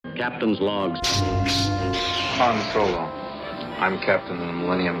Captain's logs. Han Solo. I'm captain of the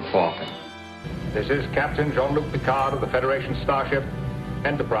Millennium Falcon. This is Captain Jean-Luc Picard of the Federation starship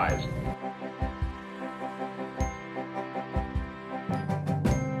Enterprise.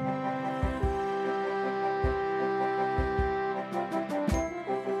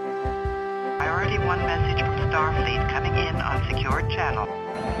 Priority 1 message from Starfleet coming in on secured channel.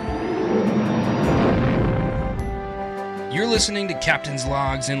 You're listening to Captain's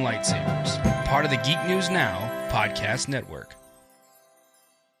Logs and Lightsabers, part of the Geek News Now podcast network.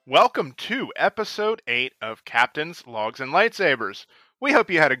 Welcome to Episode 8 of Captain's Logs and Lightsabers. We hope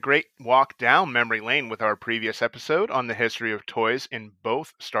you had a great walk down memory lane with our previous episode on the history of toys in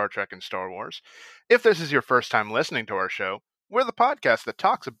both Star Trek and Star Wars. If this is your first time listening to our show, we're the podcast that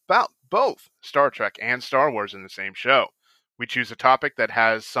talks about both Star Trek and Star Wars in the same show. We choose a topic that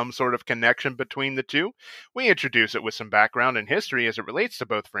has some sort of connection between the two, we introduce it with some background and history as it relates to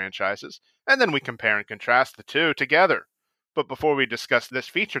both franchises, and then we compare and contrast the two together. But before we discuss this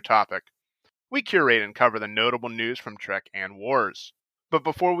feature topic, we curate and cover the notable news from Trek and Wars. But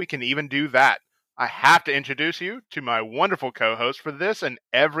before we can even do that, I have to introduce you to my wonderful co-host for this and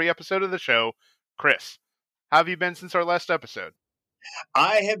every episode of the show, Chris. How have you been since our last episode?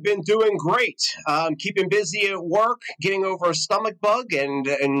 I have been doing great. Keeping busy at work, getting over a stomach bug, and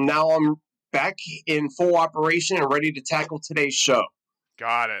now I'm back in full operation and ready to tackle today's show.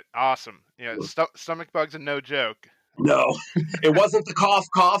 Got it. Awesome. Yeah, stomach bugs are no joke. No, it wasn't the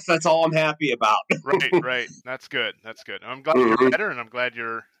cough. That's all I'm happy about. Right. That's good. I'm glad you're better, and I'm glad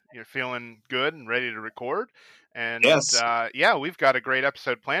you're feeling good and ready to record. And yes. We've got a great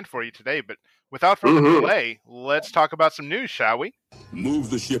episode planned for you today. But without further delay, let's talk about some news, shall we? Move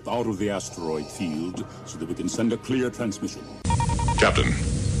the ship out of the asteroid field so that we can send a clear transmission. Captain,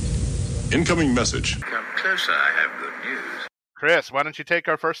 incoming message. Come closer, I have good news. Chris, why don't you take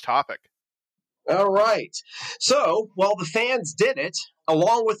our first topic? All right. So, the fans did it,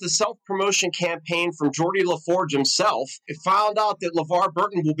 along with the self-promotion campaign from Geordi LaForge himself. It found out that LeVar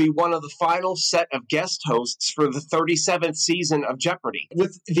Burton will be one of the final set of guest hosts for the 37th season of Jeopardy!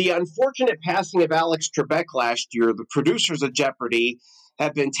 With the unfortunate passing of Alex Trebek last year, the producers of Jeopardy!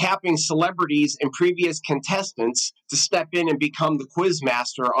 Have been tapping celebrities and previous contestants to step in and become the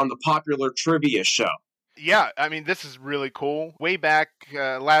quizmaster on the popular trivia show. Yeah, I mean, this is really cool. Way back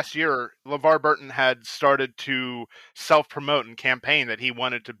last year, LeVar Burton had started to self-promote and campaign that he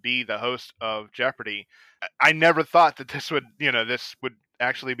wanted to be the host of Jeopardy! I never thought that this would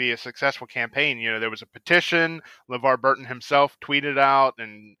actually be a successful campaign. There was a petition, LeVar Burton himself tweeted out,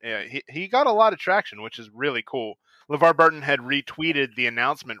 and he got a lot of traction, which is really cool. LeVar Burton had retweeted the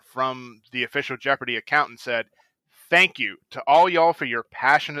announcement from the official Jeopardy! Account and said, "Thank you to all y'all for your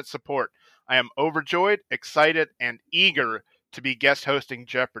passionate support. I am overjoyed, excited, and eager to be guest hosting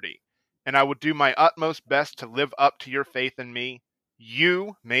Jeopardy! And I will do my utmost best to live up to your faith in me.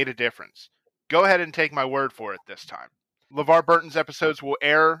 You made a difference. Go ahead and take my word for it this time." LeVar Burton's episodes will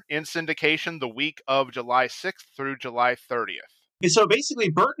air in syndication the week of July 6th through July 30th. So basically,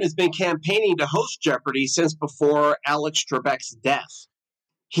 Burton has been campaigning to host Jeopardy! Since before Alex Trebek's death.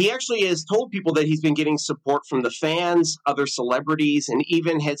 He actually has told people that he's been getting support from the fans, other celebrities, and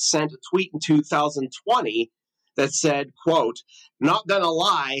even had sent a tweet in 2020 that said, quote, "Not gonna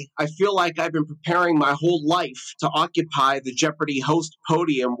lie, I feel like I've been preparing my whole life to occupy the Jeopardy! Host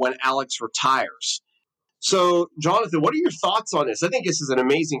podium when Alex retires." So, Jonathan, what are your thoughts on this? I think this is an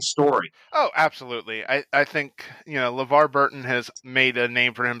amazing story. Oh, absolutely. I think, LeVar Burton has made a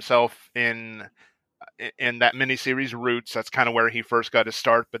name for himself in that miniseries Roots. That's kind of where he first got his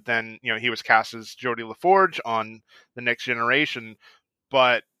start. But then, he was cast as Geordi LaForge on The Next Generation.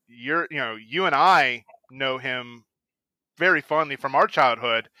 But you and I know him very fondly from our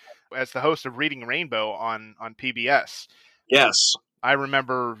childhood as the host of Reading Rainbow on PBS. Yes. I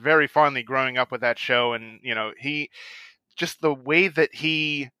remember very fondly growing up with that show, and he just the way that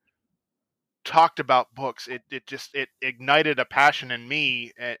he talked about books, it ignited a passion in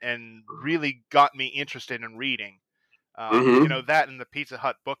me and really got me interested in reading. That and the Pizza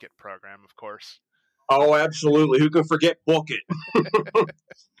Hut Book It program, of course. Oh, absolutely. Who can forget Book It?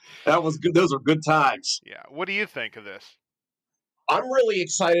 That was good. Those are good times. Yeah. What do you think of this? I'm really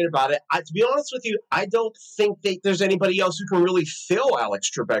excited about it. To be honest with you, I don't think that there's anybody else who can really fill Alex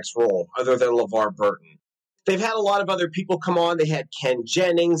Trebek's role other than LeVar Burton. They've had a lot of other people come on. They had Ken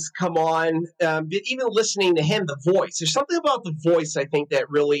Jennings come on. But even listening to him, the voice. There's something about the voice, I think, that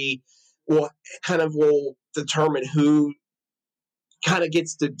really will determine who kind of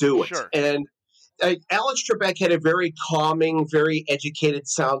gets to do it. Sure. And Alex Trebek had a very calming, very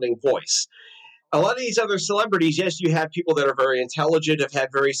educated-sounding voice. A lot of these other celebrities, yes, you have people that are very intelligent, have had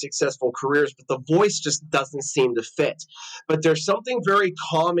very successful careers, but the voice just doesn't seem to fit. But there's something very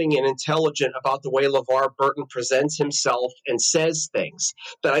calming and intelligent about the way LeVar Burton presents himself and says things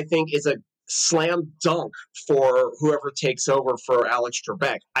that I think is a slam dunk for whoever takes over for Alex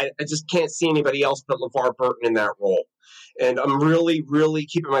Trebek. I just can't see anybody else but LeVar Burton in that role. And I'm really, really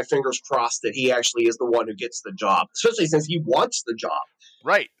keeping my fingers crossed that he actually is the one who gets the job, especially since he wants the job.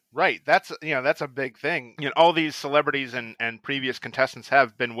 Right. That's a big thing. All these celebrities and previous contestants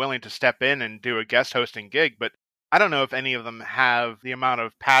have been willing to step in and do a guest hosting gig, but I don't know if any of them have the amount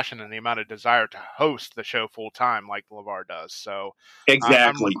of passion and the amount of desire to host the show full time like LeVar does. So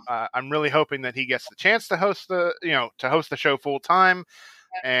exactly, I'm really hoping that he gets the chance to host the show full time.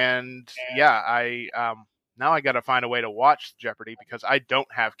 And now I got to find a way to watch Jeopardy because I don't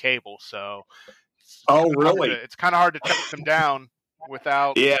have cable. So it's kind of hard to track them down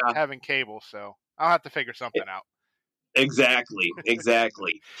without having cable, so I'll have to figure something out. Exactly.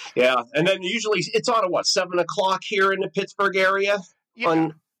 Yeah, and then usually it's on at 7:00 here in the Pittsburgh area. So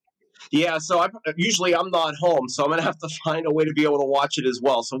I'm not home, so I'm gonna have to find a way to be able to watch it as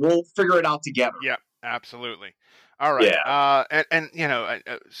well. So we'll figure it out together. Yeah, absolutely. All right. Yeah. And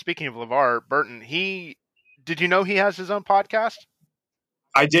speaking of LeVar Burton, did you know he has his own podcast?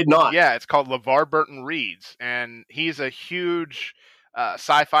 I did not. Yeah, it's called LeVar Burton Reads, and he's a huge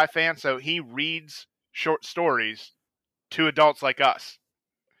sci-fi fan, so he reads short stories to adults like us.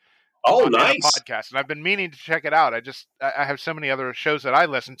 Oh, nice. On a podcast, and I've been meaning to check it out. I have so many other shows that I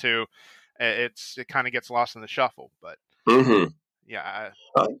listen to. It kind of gets lost in the shuffle, but I'll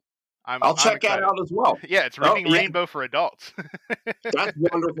check that out as well. Yeah, it's Reading Rainbow for adults. That's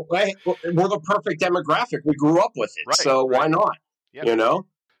wonderful. We're the perfect demographic. We grew up with it, why not? Yep.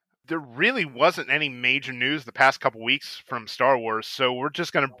 There really wasn't any major news the past couple weeks from Star Wars, so we're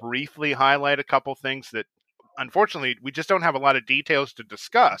just going to briefly highlight a couple things that, unfortunately, we just don't have a lot of details to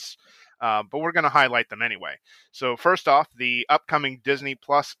discuss, but we're going to highlight them anyway. So first off, the upcoming Disney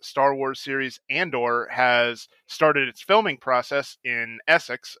Plus Star Wars series Andor has started its filming process in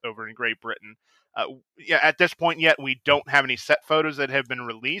Essex over in Great Britain. At this point yet, we don't have any set photos that have been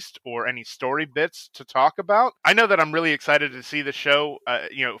released or any story bits to talk about. I know that I'm really excited to see the show,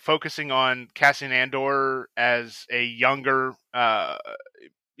 focusing on Cassian Andor as a younger,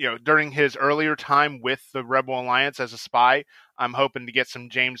 during his earlier time with the Rebel Alliance as a spy. I'm hoping to get some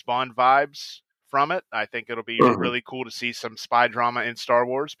James Bond vibes from it. I think it'll be really cool to see some spy drama in Star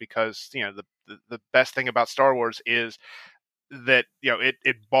Wars because, the best thing about Star Wars is that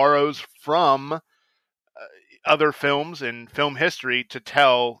it borrows from other films and film history to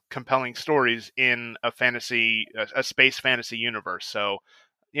tell compelling stories in a space fantasy universe. So,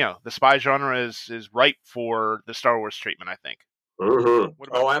 the spy genre is ripe for the Star Wars treatment, I think.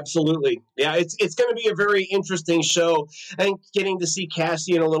 Oh, absolutely. Yeah, it's going to be a very interesting show. I think getting to see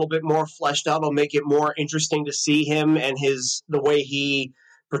Cassian a little bit more fleshed out will make it more interesting to see him and the way he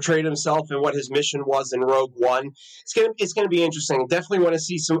portrayed himself and what his mission was in Rogue One. It's going to be interesting. Definitely want to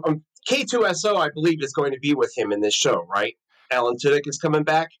see some K2SO, I believe, is going to be with him in this show, right? Alan Tudyk is coming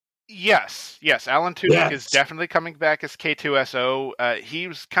back. Yes. Alan Tudyk is definitely coming back as K2SO.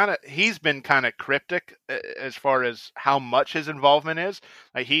 He's been kind of cryptic as far as how much his involvement is.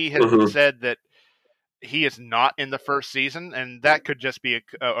 He has said that he is not in the first season, and that could just be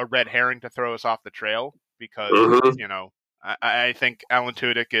a red herring to throw us off the trail because I think Alan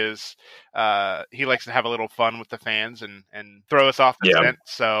Tudyk is he likes to have a little fun with the fans and throw us off the scent.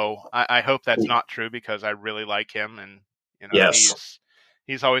 So I hope that's not true because I really like him, and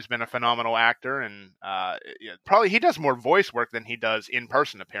he's always been a phenomenal actor, and probably he does more voice work than he does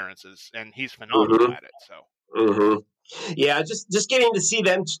in-person appearances, and he's phenomenal at it. So. Yeah, just getting to see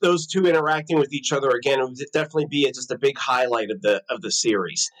those two interacting with each other again would definitely be just a big highlight of the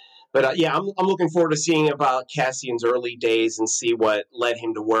series. But I'm looking forward to seeing about Cassian's early days and see what led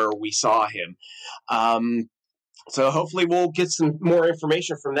him to where we saw him. So hopefully we'll get some more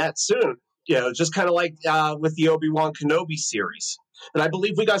information from that soon. Just kind of like with the Obi-Wan Kenobi series. And I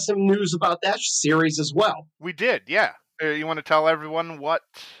believe we got some news about that series as well. We did, yeah. You want to tell everyone what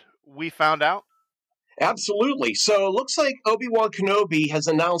we found out? Absolutely. So it looks like Obi-Wan Kenobi has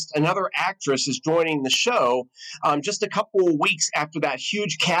announced another actress is joining the show just a couple of weeks after that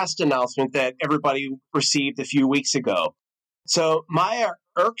huge cast announcement that everybody received a few weeks ago. So Maya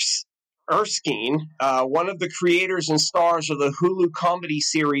Erskine, one of the creators and stars of the Hulu comedy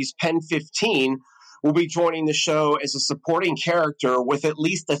series Pen 15, will be joining the show as a supporting character with at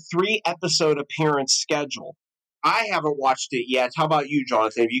least a 3-episode appearance schedule. I haven't watched it yet. How about you,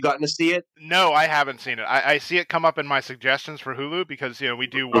 Jonathan? Have you gotten to see it? No, I haven't seen it. I see it come up in my suggestions for Hulu because, we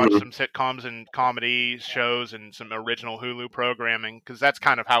do watch some sitcoms and comedy shows and some original Hulu programming because that's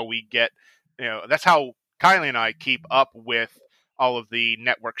kind of how we get, that's how Kylie and I keep up with all of the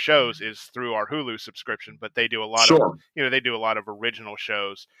network shows is through our Hulu subscription, but they do a lot of, they do a lot of original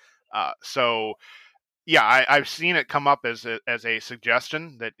shows. So yeah, I've seen it come up as a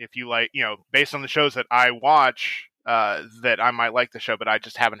suggestion that if you like, based on the shows that I watch, that I might like the show, but I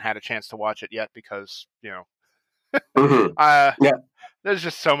just haven't had a chance to watch it yet because, there's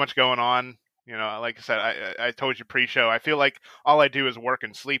just so much going on. Like I said, I told you pre-show, I feel like all I do is work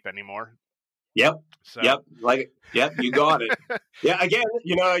and sleep anymore. Yep. So. Yep. You got it. Yeah. Again,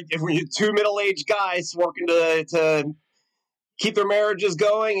 if we're two middle-aged guys working to keep their marriages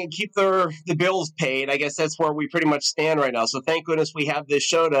going and keep the bills paid, I guess that's where we pretty much stand right now. So thank goodness we have this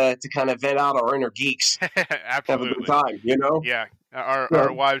show to kind of vent out our inner geeks. Absolutely. Have a good time, Yeah.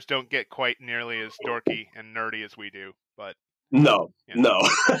 Our wives don't get quite nearly as dorky and nerdy as we do, but. No,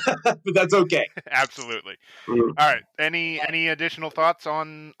 but that's okay. Absolutely. All right. Any additional thoughts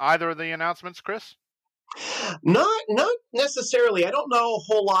on either of the announcements, Chris? Not necessarily. I don't know a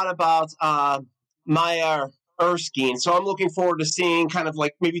whole lot about Maya Erskine, so I'm looking forward to seeing kind of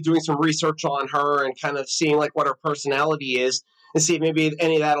like maybe doing some research on her and kind of seeing like what her personality is and see if maybe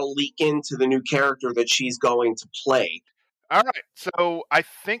any of that'll leak into the new character that she's going to play. All right, so I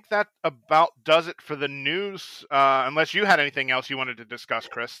think that about does it for the news, unless you had anything else you wanted to discuss,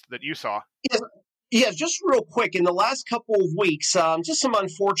 Chris, that you saw. Yeah, just real quick, in the last couple of weeks, just some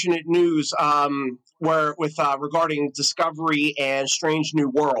unfortunate news regarding Discovery and Strange New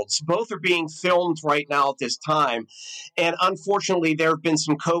Worlds. Both are being filmed right now at this time, and unfortunately, there have been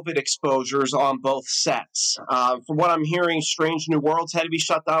some COVID exposures on both sets. From what I'm hearing, Strange New Worlds had to be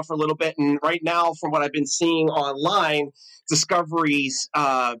shut down for a little bit, and right now, from what I've been seeing online, Discovery's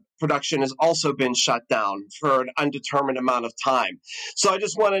production has also been shut down for an undetermined amount of time. So I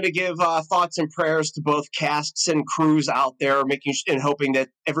just wanted to give thoughts and prayers to both casts and crews out there, and hoping that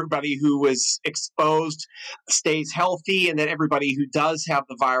everybody who was exposed stays healthy, and that everybody who does have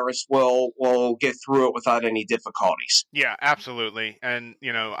the virus will get through it without any difficulties. Yeah, absolutely. And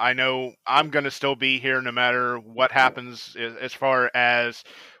I know I'm going to still be here no matter what happens as far as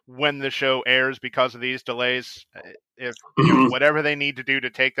when the show airs because of these delays. If whatever they need to do to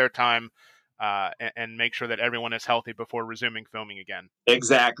take their time and make sure that everyone is healthy before resuming filming again.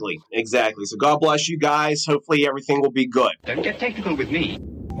 Exactly. So God bless you guys. Hopefully everything will be good. Don't get technical with me.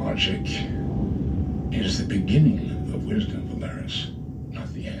 Logic is the beginning of wisdom, Valeris,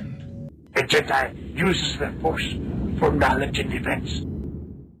 not the end. A Jedi uses the Force for knowledge and defense.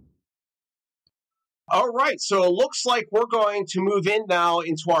 All right, so it looks like we're going to move in now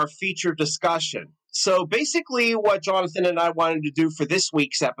into our feature discussion. So basically what Jonathan and I wanted to do for this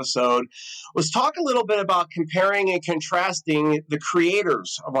week's episode was talk a little bit about comparing and contrasting the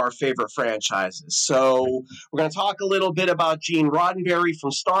creators of our favorite franchises. So we're going to talk a little bit about Gene Roddenberry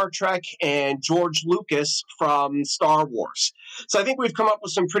from Star Trek and George Lucas from Star Wars. So I think we've come up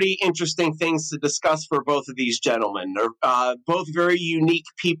with some pretty interesting things to discuss for both of these gentlemen. They're both very unique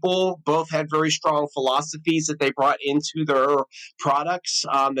people, both had very strong philosophies that they brought into their products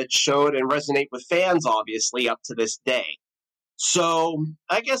that showed and resonate with fans, obviously, up to this day. So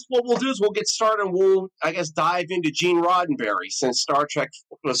I guess what we'll do is we'll get started and we'll, dive into Gene Roddenberry since Star Trek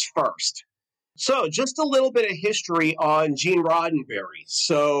was first. So just a little bit of history on Gene Roddenberry.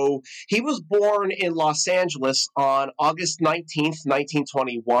 So he was born in Los Angeles on August 19th,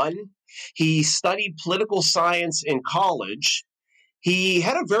 1921. He studied political science in college. He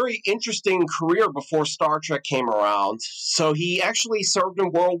had a very interesting career before Star Trek came around. So he actually served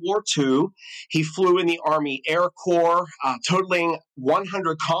in World War II. He flew in the Army Air Corps, totaling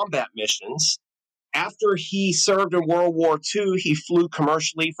 100 combat missions. After he served in World War II, he flew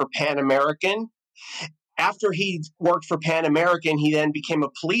commercially for Pan American. After he worked for Pan American, he then became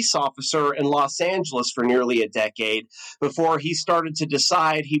a police officer in Los Angeles for nearly a decade before he started to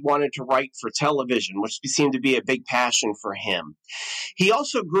decide he wanted to write for television, which seemed to be a big passion for him. He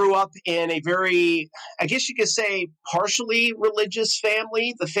also grew up in a very, I guess you could say, partially religious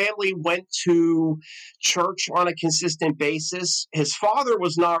family. The family went to church on a consistent basis. His father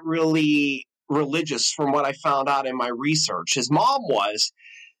was not really religious from what I found out in my research. His mom was.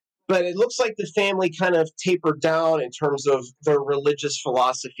 But it looks like the family kind of tapered down in terms of their religious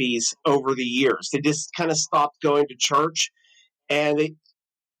philosophies over the years. They just kind of stopped going to church, and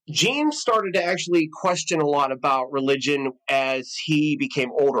Gene started to actually question a lot about religion as he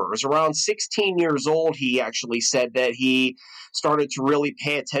became older. It was around 16 years old, he actually said that he started to really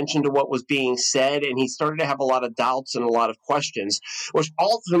pay attention to what was being said, and he started to have a lot of doubts and a lot of questions, which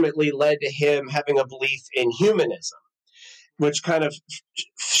ultimately led to him having a belief in humanism, which kind of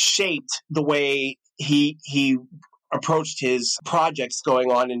shaped the way he approached his projects going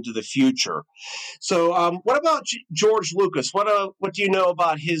on into the future. So, what about George Lucas? What do you know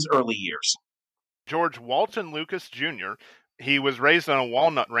about his early years? George Walton Lucas Jr. He was raised on a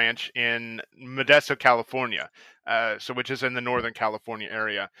walnut ranch in Modesto, California, which is in the Northern California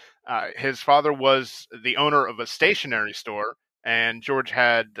area. His father was the owner of a stationery store, and George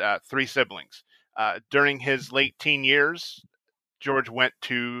had 3 siblings. During his late teen years, George went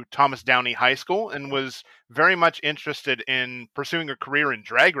to Thomas Downey High School and was very much interested in pursuing a career in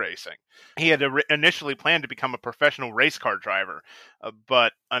drag racing. He had initially planned to become a professional race car driver,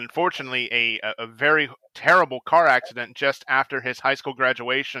 but unfortunately a very terrible car accident just after his high school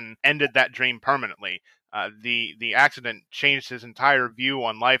graduation ended that dream permanently. The accident changed his entire view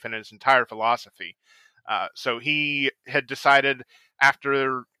on life and his entire philosophy. So he had decided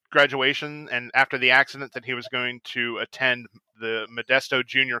after graduation and after the accident that he was going to attend the Modesto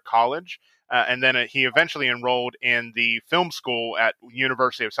Junior College, and then he eventually enrolled in the film school at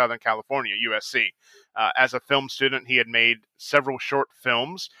University of Southern California, USC. As a film student, he had made several short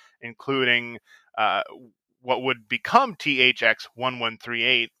films, including what would become THX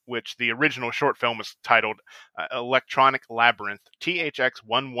 1138, which the original short film was titled Electronic Labyrinth, THX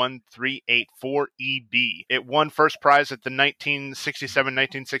 11384EB. It won first prize at the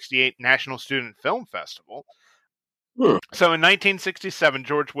 1967-1968 National Student Film Festival. So in 1967,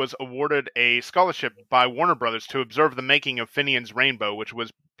 George was awarded a scholarship by Warner Brothers to observe the making of Finian's Rainbow, which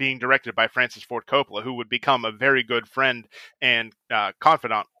was being directed by Francis Ford Coppola, who would become a very good friend and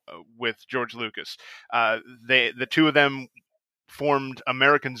confidant with George Lucas. The two of them formed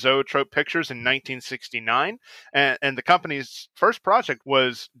American Zoetrope Pictures in 1969, and the company's first project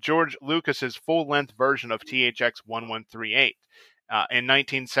was George Lucas's full-length version of THX 1138. In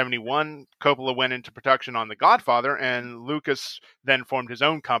 1971, Coppola went into production on The Godfather, and Lucas then formed his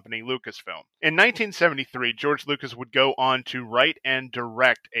own company, Lucasfilm. In 1973, George Lucas would go on to write and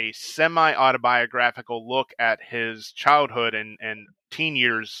direct a semi-autobiographical look at his childhood and teen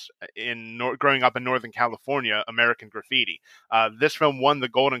years in growing up in Northern California, American Graffiti. This film won the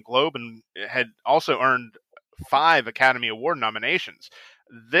Golden Globe and had also earned 5 Academy Award nominations.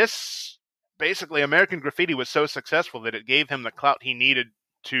 Basically, American Graffiti was so successful that it gave him the clout he needed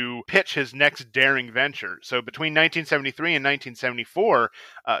to pitch his next daring venture. So between 1973 and 1974,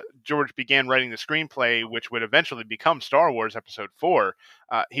 George began writing the screenplay, which would eventually become Star Wars Episode 4.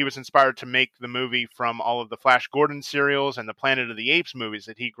 He was inspired to make the movie from all of the Flash Gordon serials and the Planet of the Apes movies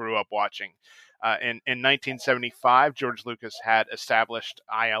that he grew up watching. In 1975, George Lucas had established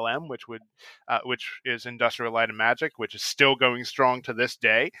ILM, which is Industrial Light and Magic, which is still going strong to this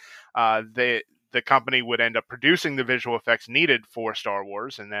day. The company would end up producing the visual effects needed for Star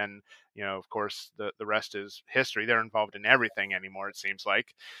Wars, and then, of course, the rest is history. They're involved in everything anymore, it seems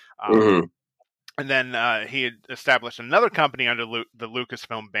like. And then he had established another company under the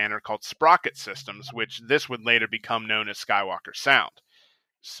Lucasfilm banner called Sprocket Systems, which this would later become known as Skywalker Sound.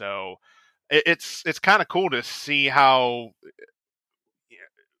 So it's kind of cool to see how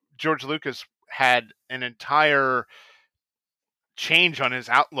George Lucas had an entire change on his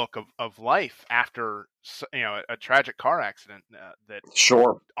outlook of life after a tragic car accident that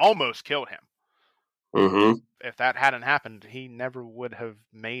almost killed him. If that hadn't happened, he never would have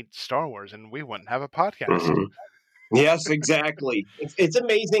made Star Wars, and we wouldn't have a podcast. Yes, exactly. It's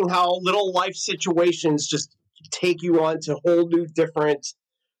amazing how little life situations just take you on to whole new different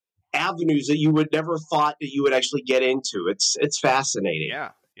avenues that you would never thought that you would actually get into. It's fascinating.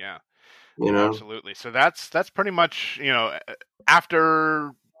 Yeah. Absolutely. So that's pretty much,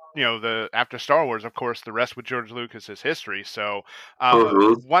 after after Star Wars, of course, the rest with George Lucas is history. So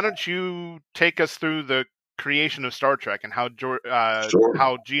why don't you take us through the creation of Star Trek and how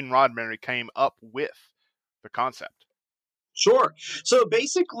how Gene Roddenberry came up with the concept? Sure. So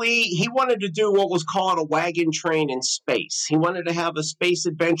basically, he wanted to do what was called a wagon train in space. He wanted to have a space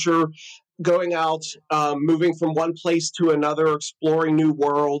adventure going out, moving from one place to another, exploring new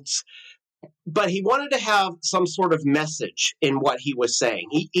worlds. But he wanted to have some sort of message in what he was saying.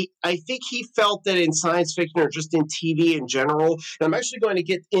 I think he felt that in science fiction or just in TV in general, and I'm actually going to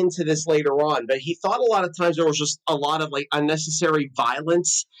get into this later on, but he thought a lot of times there was just a lot of unnecessary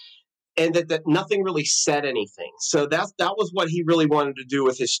violence, and that nothing really said anything. So that was what he really wanted to do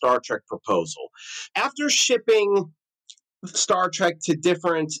with his Star Trek proposal. After shipping Star Trek to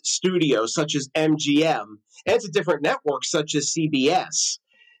different studios, such as MGM, and to different networks, such as CBS.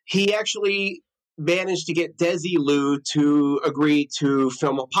 He actually managed to get Desilu to agree to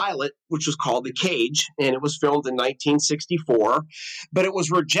film a pilot, which was called The Cage, and it was filmed in 1964, but it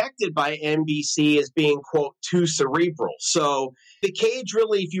was rejected by NBC as being, quote, too cerebral. So The Cage,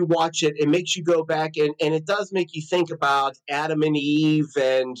 really, if you watch it, it makes you go back, and it does make you think about Adam and Eve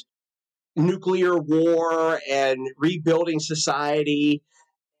and nuclear war and rebuilding society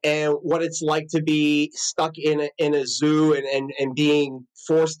and what it's like to be stuck in a zoo and being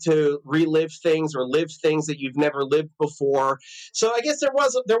forced to relive things or live things that you've never lived before. So I guess there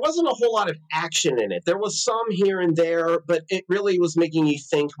wasn't a whole lot of action in it. There was some here and there, but it really was making you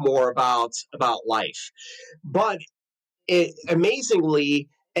think more about life. But amazingly,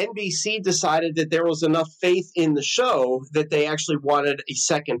 NBC decided that there was enough faith in the show that they actually wanted a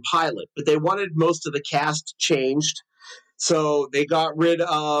second pilot, but they wanted most of the cast changed. So they got rid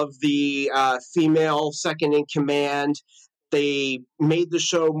of the female second in command. They made the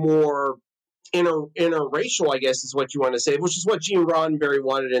show more interracial, I guess is what you want to say, which is what Gene Roddenberry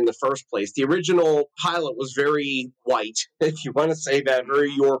wanted in the first place. The original pilot was very white, if you want to say that,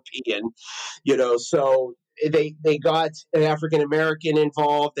 very European, so they got an African American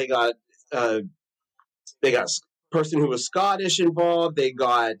involved. They got a person who was Scottish involved. They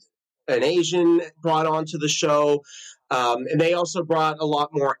got an Asian brought onto the show. And they also brought a lot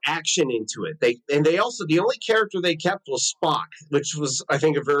more action into it. They also, the only character they kept was Spock, which was, I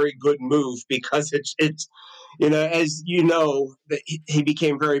think, a very good move because it's as you know, he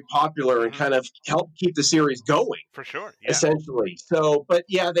became very popular and kind of helped keep the series going. For sure, yeah. Essentially. So, but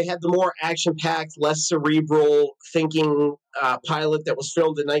yeah, they had the more action-packed, less cerebral thinking pilot that was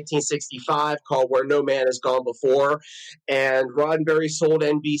filmed in 1965 called Where No Man Has Gone Before, and Roddenberry sold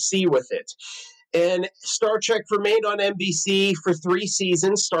NBC with it. And Star Trek remained on NBC for 3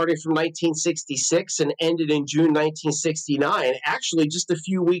 seasons, starting from 1966 and ended in June 1969, actually just a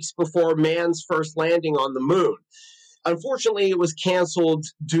few weeks before man's first landing on the moon. Unfortunately, it was canceled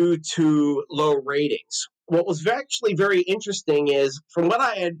due to low ratings. What was actually very interesting is, from what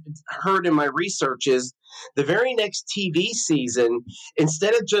I had heard in my research, is the very next TV season,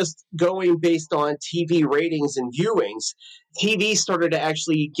 instead of just going based on TV ratings and viewings, TV started to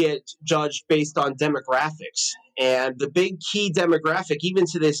actually get judged based on demographics. And the big key demographic, even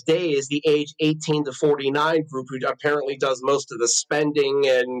to this day, is the age 18 to 49 group, who apparently does most of the spending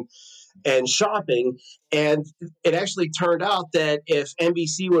and shopping. And it actually turned out that if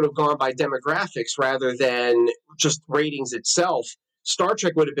NBC would have gone by demographics rather than just ratings itself, Star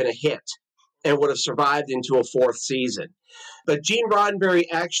Trek would have been a hit and would have survived into a 4th season. But Gene Roddenberry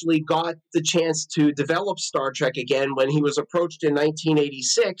actually got the chance to develop Star Trek again when he was approached in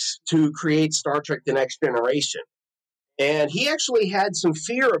 1986 to create Star Trek The Next Generation. And he actually had some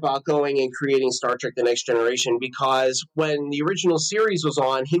fear about going and creating Star Trek The Next Generation because when the original series was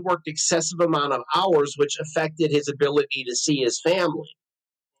on, he worked excessive amount of hours, which affected his ability to see his family.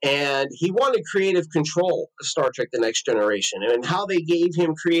 And he wanted creative control of Star Trek The Next Generation. And how they gave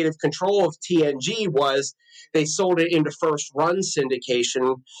him creative control of TNG was they sold it into first run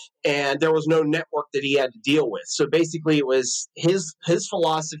syndication, and there was no network that he had to deal with. So basically it was his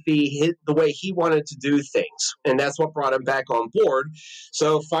philosophy, the way he wanted to do things. And that's what brought him back on board.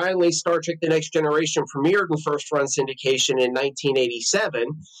 So finally, Star Trek The Next Generation premiered in first run syndication in 1987.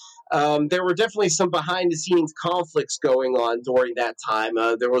 There were definitely some behind-the-scenes conflicts going on during that time.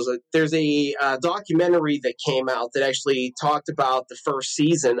 There's a documentary that came out that actually talked about the first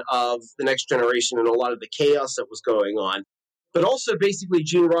season of The Next Generation and a lot of the chaos that was going on. But also, basically,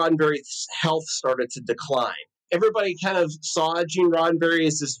 Gene Roddenberry's health started to decline. Everybody kind of saw Gene Roddenberry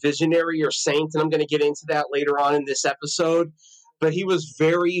as this visionary or saint, and I'm going to get into that later on in this episode. But he was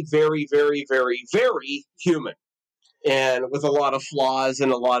very, very, very, very, very human, and with a lot of flaws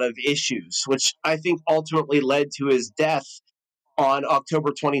and a lot of issues, which I think ultimately led to his death on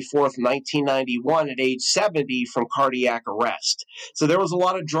October 24th, 1991 at age 70 from cardiac arrest. So there was a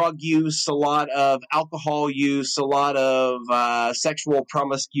lot of drug use, a lot of alcohol use, a lot of sexual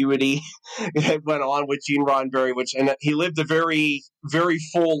promiscuity that went on with Gene Roddenberry, and he lived a very, very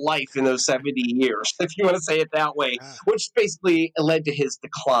full life in those 70 years, if you want to say it that way, which basically led to his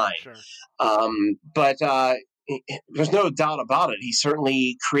decline. Sure. But there's no doubt about it. He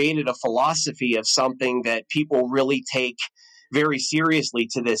certainly created a philosophy of something that people really take very seriously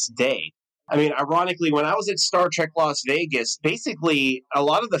to this day. I mean, ironically, when I was at Star Trek Las Vegas, basically a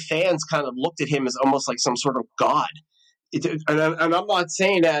lot of the fans kind of looked at him as almost like some sort of god. And I'm not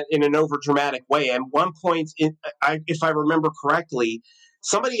saying that in an overdramatic way. At one point, if I remember correctly,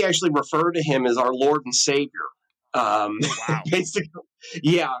 somebody actually referred to him as our Lord and Savior. Wow. Basically,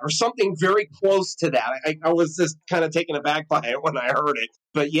 yeah, or something very close to that. I was just kind of taken aback by it when I heard it.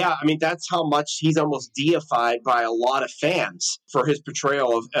 But yeah, I mean, that's how much he's almost deified by a lot of fans for his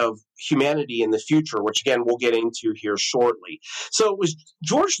portrayal of humanity in the future, which again, we'll get into here shortly. So was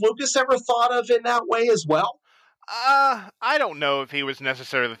George Lucas ever thought of in that way as well? I don't know if he was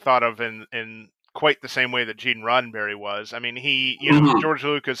necessarily thought of in quite the same way that Gene Roddenberry was. I mean, George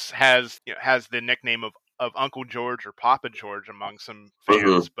Lucas has the nickname of Uncle George or Papa George among some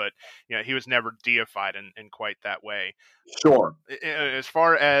fans, but he was never deified in quite that way. Sure. As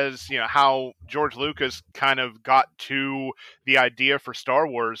far as how George Lucas kind of got to the idea for Star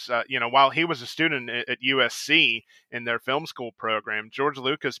Wars, while he was a student at USC in their film school program, George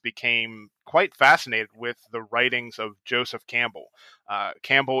Lucas became quite fascinated with the writings of Joseph Campbell.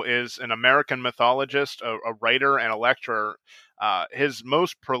 Campbell is an American mythologist, a writer, and a lecturer. His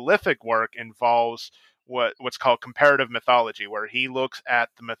most prolific work involves what's called comparative mythology, where he looks at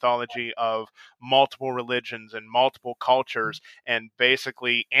the mythology of multiple religions and multiple cultures and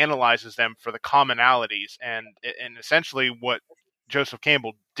basically analyzes them for the commonalities. And essentially what Joseph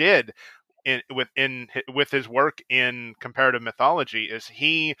Campbell did with his work in comparative mythology is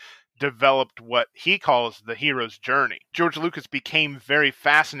he developed what he calls the hero's journey. George Lucas became very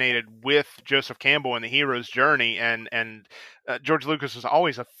fascinated with Joseph Campbell and the hero's journey, and George Lucas was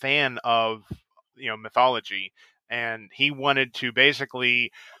always a fan of mythology, and he wanted to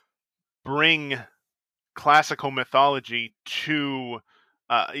basically bring classical mythology to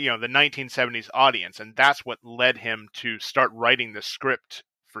the 1970s audience, and that's what led him to start writing the script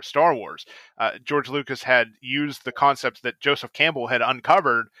for Star Wars. George Lucas had used the concepts that Joseph Campbell had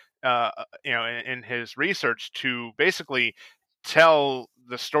uncovered in his research to basically tell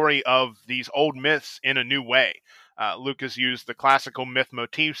the story of these old myths in a new way. Lucas used the classical myth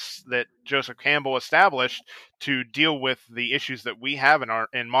motifs that Joseph Campbell established to deal with the issues that we have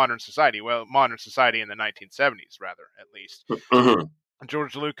in modern society. Well, modern society in the 1970s, rather, at least.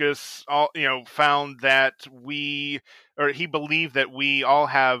 George Lucas, found that he believed that we all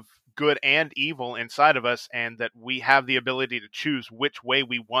have good and evil inside of us, and that we have the ability to choose which way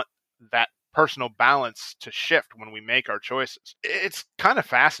we want that personal balance to shift when we make our choices. It's kind of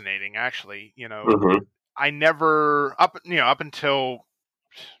fascinating, actually. I never up until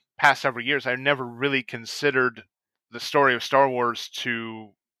past several years, I never really considered the story of Star Wars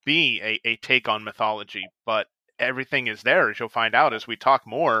to be a take on mythology, but everything is there, as you'll find out as we talk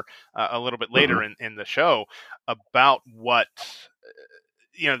more a little bit later in the show about what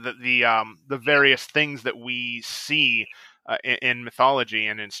the various things that we see in mythology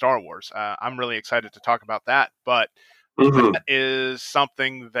and in Star Wars. I'm really excited to talk about that, but that is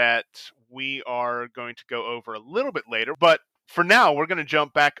something that we are going to go over a little bit later. But for now, we're going to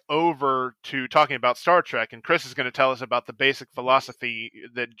jump back over to talking about Star Trek, and Chris is going to tell us about the basic philosophy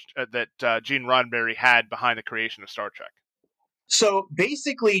that Gene Roddenberry had behind the creation of Star Trek. So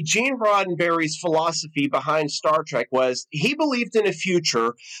basically, Gene Roddenberry's philosophy behind Star Trek was he believed in a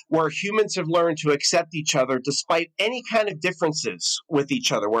future where humans have learned to accept each other despite any kind of differences with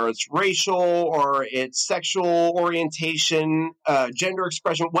each other, whether it's racial or it's sexual orientation, gender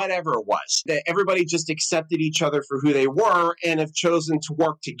expression, whatever it was. That everybody just accepted each other for who they were and have chosen to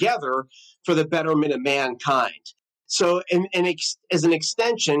work together for the betterment of mankind. So as an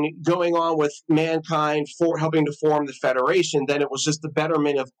extension, going on with mankind for helping to form the Federation, then it was just the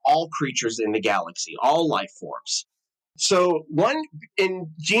betterment of all creatures in the galaxy, all life forms. So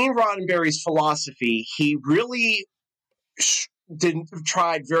in Gene Roddenberry's philosophy, he really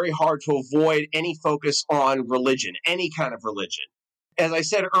tried very hard to avoid any focus on religion, any kind of religion. As I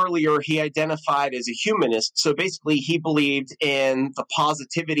said earlier, he identified as a humanist, so basically he believed in the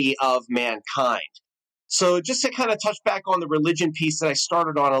positivity of mankind. So just to kind of touch back on the religion piece that I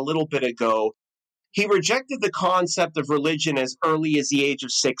started on a little bit ago, he rejected the concept of religion as early as the age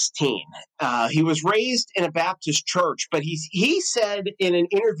of 16. He was raised in a Baptist church, but he said in an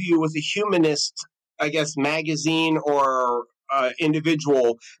interview with a humanist, I guess, magazine or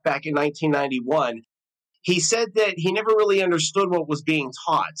individual back in 1991, he said that he never really understood what was being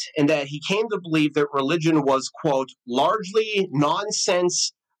taught and that he came to believe that religion was, quote, largely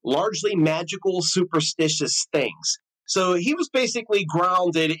nonsense, largely magical, superstitious things. So he was basically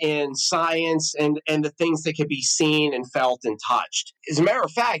grounded in science and the things that could be seen and felt and touched. As a matter of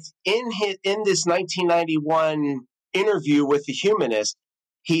fact, in this 1991 interview with the Humanist,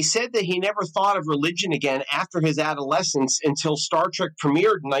 he said that he never thought of religion again after his adolescence until Star Trek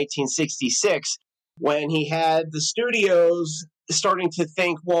premiered in 1966, when he had the studios starting to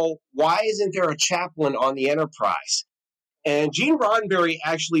think, well, why isn't there a chaplain on the Enterprise? And Gene Roddenberry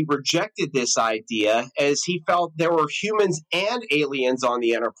actually rejected this idea as he felt there were humans and aliens on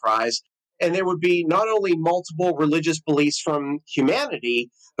the Enterprise, and there would be not only multiple religious beliefs from humanity,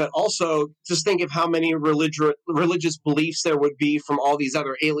 but also just think of how many religious beliefs there would be from all these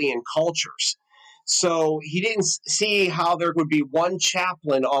other alien cultures. So he didn't see how there would be one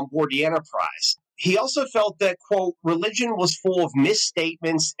chaplain on board the Enterprise. He also felt that, quote, religion was full of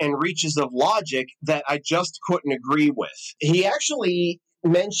misstatements and reaches of logic that I just couldn't agree with. He actually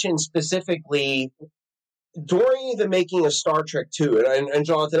mentioned specifically during the making of Star Trek II, and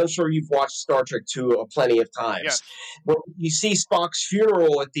Jonathan, I'm sure you've watched Star Trek II plenty of times. Yes. When you see Spock's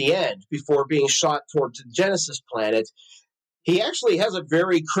funeral at the end before being shot towards the Genesis planet, he actually has a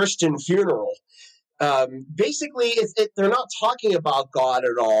very Christian funeral. Basically, they're not talking about God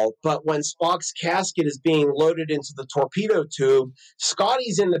at all, but when Spock's casket is being loaded into the torpedo tube,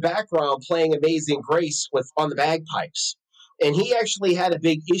 Scotty's in the background playing Amazing Grace on the bagpipes. And he actually had a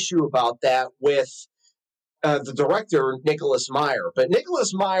big issue about that with the director, Nicholas Meyer. But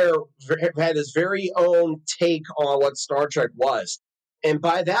Nicholas Meyer had his very own take on what Star Trek was. And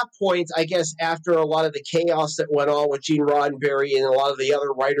by that point, I guess after a lot of the chaos that went on with Gene Roddenberry and a lot of the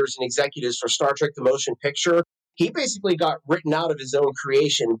other writers and executives for Star Trek The Motion Picture, he basically got written out of his own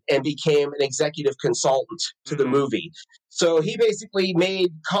creation and became an executive consultant to the movie. So he basically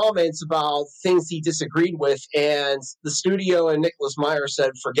made comments about things he disagreed with, and the studio and Nicholas Meyer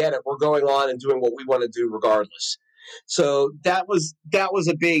said, forget it, we're going on and doing what we want to do regardless. So that was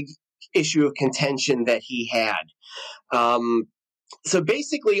a big issue of contention that he had. So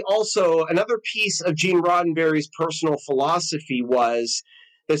basically, also, another piece of Gene Roddenberry's personal philosophy was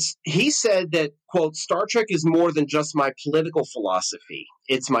that he said that, quote, Star Trek is more than just my political philosophy.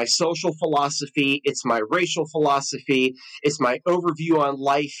 It's my social philosophy. It's my racial philosophy. It's my overview on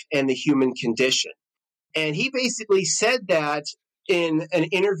life and the human condition. And he basically said that in an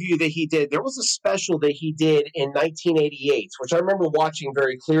interview that he did. There was a special that he did in 1988, which I remember watching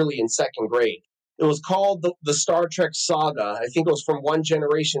very clearly in second grade. It was called the Star Trek Saga. I think it was from one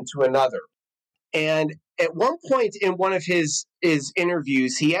generation to another. And at one point in one of his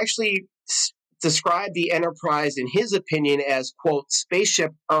interviews, he actually described the Enterprise, in his opinion, as, quote,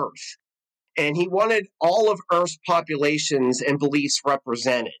 Spaceship Earth. And he wanted all of Earth's populations and beliefs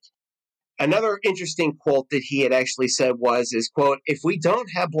represented. Another interesting quote that he had actually said is, quote, if we don't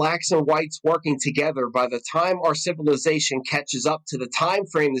have blacks and whites working together by the time our civilization catches up to the time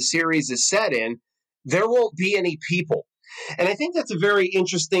frame the series is set in, there won't be any people. And I think that's a very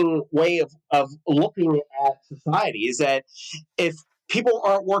interesting way of looking at society, is that if people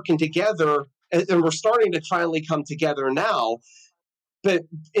aren't working together, and we're starting to finally come together now, but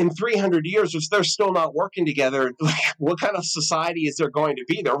in 300 years, if they're still not working together, what kind of society is there going to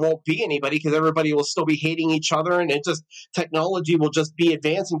be? There won't be anybody, because everybody will still be hating each other, and technology will just be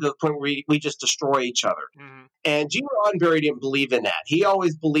advancing to the point where we just destroy each other. Mm-hmm. And Gene Roddenberry didn't believe in that. He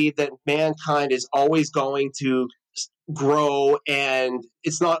always believed that mankind is always going to grow, and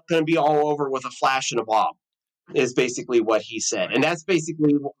it's not going to be all over with a flash and a bomb, is basically what he said. And that's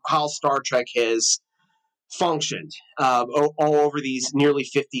basically how Star Trek has functioned all over these nearly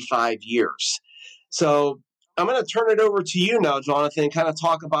 55 years. So I'm going to turn it over to you now, Jonathan, and kind of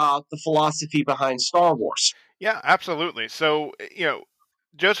talk about the philosophy behind Star Wars. Yeah, absolutely. So,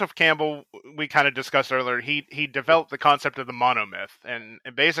 Joseph Campbell, we kind of discussed earlier, he developed the concept of the monomyth. And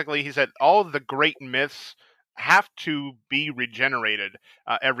basically he said all of the great myths have to be regenerated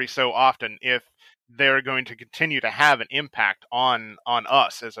every so often if they're going to continue to have an impact on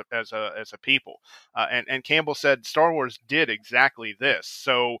us as a people. And Campbell said Star Wars did exactly this.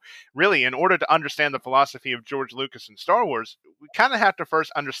 So really, in order to understand the philosophy of George Lucas and Star Wars, we kind of have to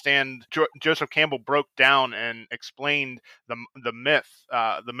first understand Joseph Campbell broke down and explained the myth,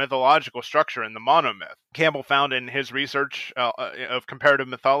 the mythological structure in the monomyth. Campbell found in his research of comparative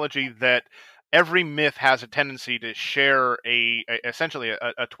mythology that every myth has a tendency to share essentially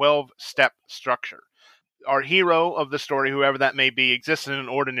a 12-step structure. Our hero of the story, whoever that may be, exists in an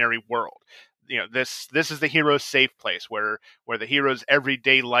ordinary world. This is the hero's safe place where the hero's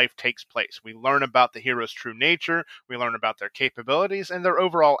everyday life takes place. We learn about the hero's true nature, we learn about their capabilities, and their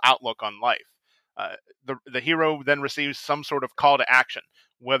overall outlook on life. The hero then receives some sort of call to action,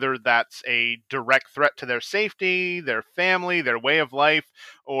 whether that's a direct threat to their safety, their family, their way of life,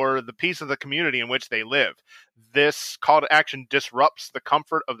 or the peace of the community in which they live. This call to action disrupts the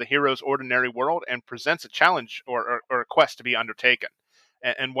comfort of the hero's ordinary world and presents a challenge or a quest to be undertaken.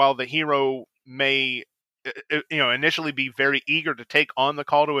 And while the hero may initially be very eager to take on the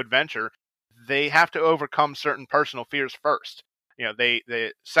call to adventure, they have to overcome certain personal fears first.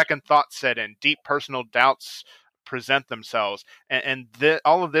 The second thoughts set in, deep personal doubts present themselves. And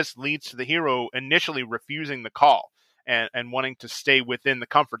all of this leads to the hero initially refusing the call and wanting to stay within the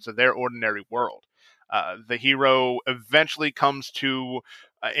comforts of their ordinary world. The hero eventually comes to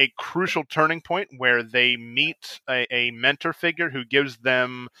a crucial turning point where they meet a mentor figure who gives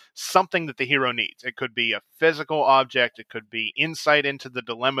them something that the hero needs. It could be a physical object, it could be insight into the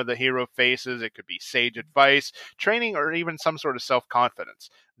dilemma the hero faces, it could be sage advice, training, or even some sort of self-confidence.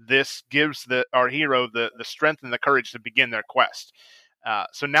 This gives our hero the strength and the courage to begin their quest.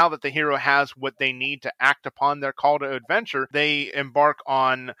 So now that the hero has what they need to act upon their call to adventure, they embark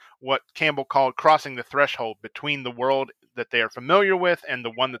on what Campbell called crossing the threshold between the world that they are familiar with and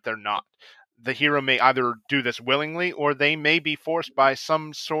the one that they're not. The hero may either do this willingly, or they may be forced by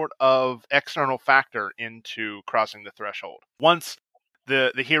some sort of external factor into crossing the threshold. Once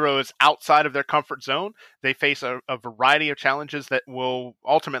the hero is outside of their comfort zone, they face a variety of challenges that will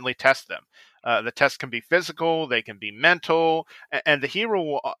ultimately test them. The tests can be physical, they can be mental, and the hero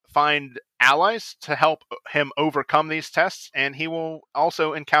will find allies to help him overcome these tests, and he will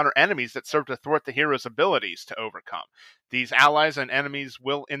also encounter enemies that serve to thwart the hero's abilities to overcome. These allies and enemies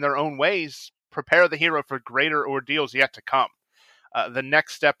will, in their own ways, prepare the hero for greater ordeals yet to come. The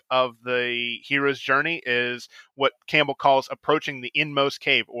next step of the hero's journey is what Campbell calls approaching the inmost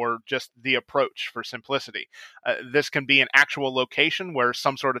cave, or just the approach for simplicity. This can be an actual location where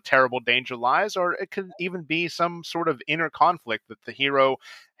some sort of terrible danger lies, or it could even be some sort of inner conflict that the hero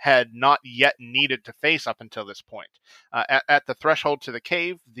had not yet needed to face up until this point. At the threshold to the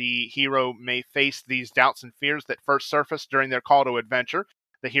cave, the hero may face these doubts and fears that first surface during their call to adventure.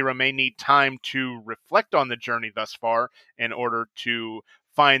 The hero may need time to reflect on the journey thus far in order to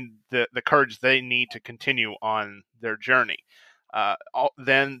find the courage they need to continue on their journey.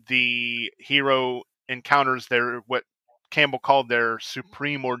 Then the hero encounters what Campbell called their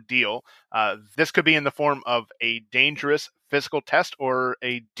supreme ordeal. This could be in the form of a dangerous physical test or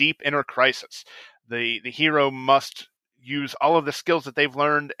a deep inner crisis. The hero must use all of the skills that they've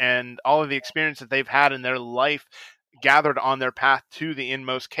learned and all of the experience that they've had in their life gathered on their path to the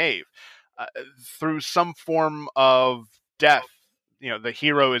inmost cave. Through some form of death, the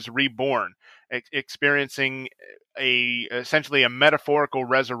hero is reborn, experiencing essentially a metaphorical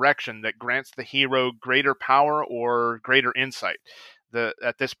resurrection that grants the hero greater power or greater insight.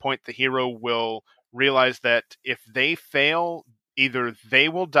 At this point, the hero will realize that if they fail, either they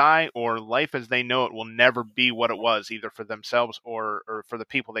will die or life as they know it will never be what it was, either for themselves or for the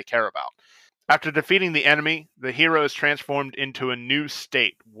people they care about. After defeating the enemy, the hero is transformed into a new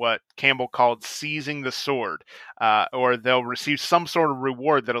state, what Campbell called seizing the sword, or they'll receive some sort of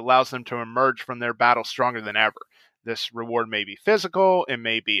reward that allows them to emerge from their battle stronger than ever. This reward may be physical, it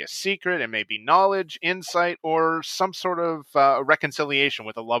may be a secret, it may be knowledge, insight, or some sort of reconciliation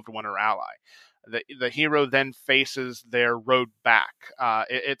with a loved one or ally. The hero then faces their road back.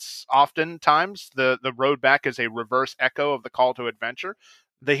 It's oftentimes the road back is a reverse echo of the call to adventure.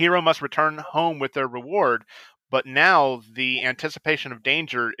 The hero must return home with their reward, but now the anticipation of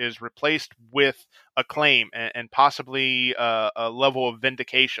danger is replaced with acclaim and possibly a level of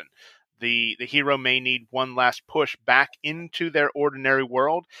vindication. The hero may need one last push back into their ordinary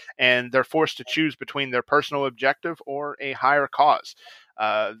world, and they're forced to choose between their personal objective or a higher cause.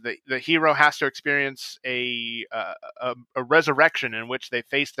 The hero has to experience a resurrection in which they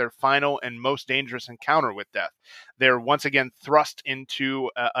face their final and most dangerous encounter with death. They're once again thrust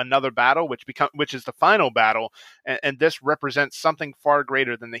into another battle, which is the final battle, and this represents something far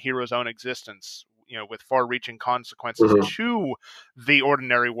greater than the hero's own existence. With far-reaching consequences to the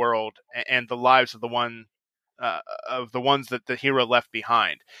ordinary world and the lives of the ones that the hero left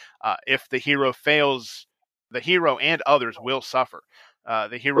behind. If the hero fails, the hero and others will suffer.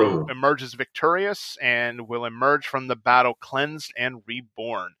 The hero emerges victorious and will emerge from the battle cleansed and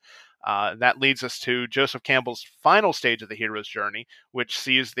reborn. That leads us to Joseph Campbell's final stage of the hero's journey, which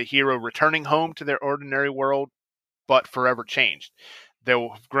sees the hero returning home to their ordinary world, but forever changed.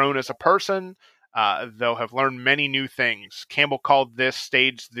 They'll have grown as a person. They'll have learned many new things. Campbell called this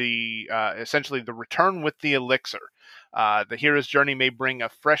stage essentially the return with the elixir. The hero's journey may bring a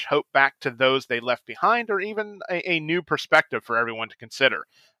fresh hope back to those they left behind, or even a new perspective for everyone to consider.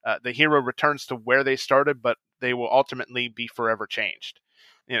 The hero returns to where they started, but they will ultimately be forever changed.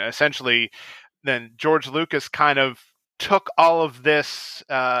 Essentially, then George Lucas kind of took all of this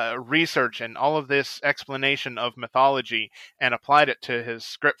research and all of this explanation of mythology and applied it to his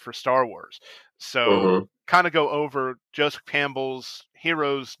script for Star Wars. So kind of go over Joseph Campbell's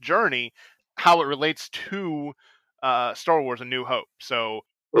hero's journey, how it relates to Star Wars: A New Hope. So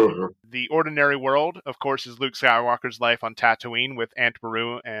the ordinary world, of course, is Luke Skywalker's life on Tatooine with Aunt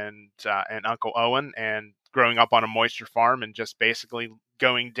Beru and Uncle Owen and growing up on a moisture farm and just basically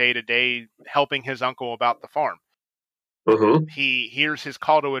going day to day helping his uncle about the farm. Mm-hmm. He hears his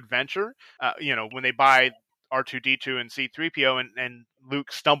call to adventure, when they buy R2-D2 and C-3PO, and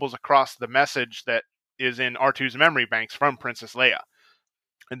Luke stumbles across the message that is in R2's memory banks from Princess Leia.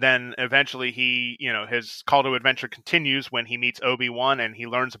 And then eventually his call to adventure continues when he meets Obi-Wan and he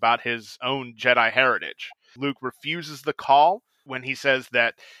learns about his own Jedi heritage. Luke refuses the call when he says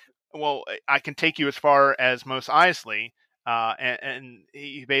that, well, I can take you as far as Mos Eisley, and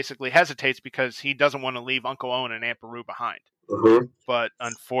he basically hesitates because he doesn't want to leave Uncle Owen and Aunt Beru behind. Mm-hmm. But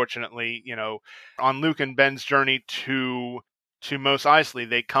unfortunately, on Luke and Ben's journey to Mos Eisley,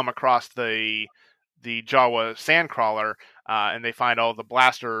 they come across the Jawa sandcrawler, and they find all the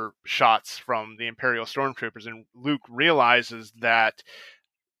blaster shots from the Imperial stormtroopers. And Luke realizes that,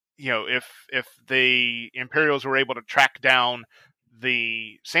 if the Imperials were able to track down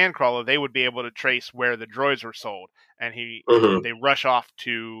the sandcrawler, they would be able to trace where the droids were sold. And they rush off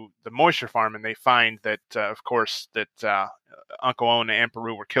to the moisture farm, and they find that, of course, that Uncle Owen and Aunt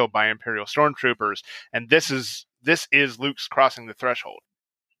Beru were killed by Imperial stormtroopers. And this is Luke's crossing the threshold.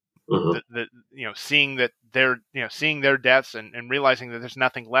 Seeing that seeing their deaths and realizing that there's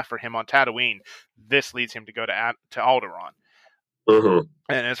nothing left for him on Tatooine, this leads him to go to Alderaan. Mm-hmm.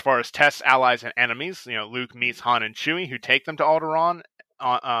 And as far as Test's allies and enemies, Luke meets Han and Chewie, who take them to Alderaan.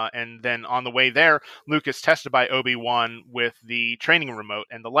 And then on the way there, Luke is tested by Obi-Wan with the training remote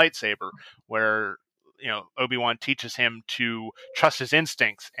and the lightsaber, where Obi-Wan teaches him to trust his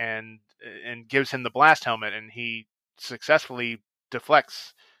instincts and gives him the blast helmet, and he successfully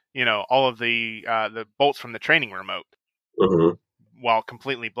deflects all of the bolts from the training remote while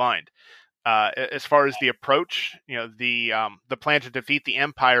completely blind. As far as the approach, the plan to defeat the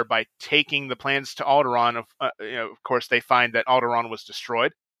Empire by taking the plans to Alderaan, of course, they find that Alderaan was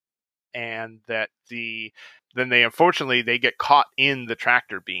destroyed, and that then they get caught in the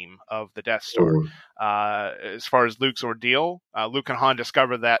tractor beam of the Death Star. As far as Luke's ordeal, Luke and Han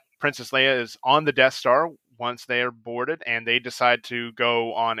discover that Princess Leia is on the Death Star once they are boarded, and they decide to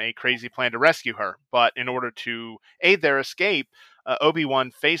go on a crazy plan to rescue her. But in order to aid their escape,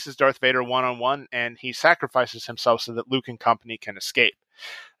 Obi-Wan faces Darth Vader one-on-one, and he sacrifices himself so that Luke and company can escape.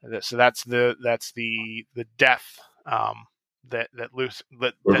 So that's the death that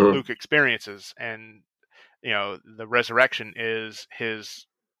Luke experiences, and the resurrection is his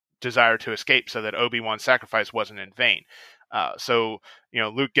desire to escape, so that Obi-Wan's sacrifice wasn't in vain. So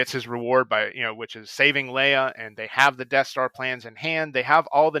Luke gets his reward by which is saving Leia, and they have the Death Star plans in hand. They have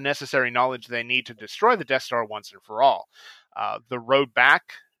all the necessary knowledge they need to destroy the Death Star once and for all. The road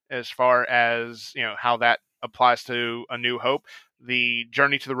back, as far as how that applies to A New Hope, the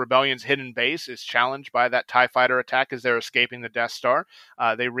journey to the Rebellion's hidden base is challenged by that TIE fighter attack as they're escaping the Death Star.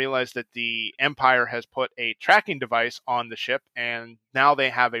 They realize that the Empire has put a tracking device on the ship, and now they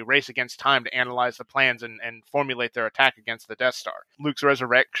have a race against time to analyze the plans and formulate their attack against the Death Star. Luke's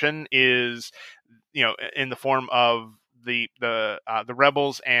resurrection is, in the form of the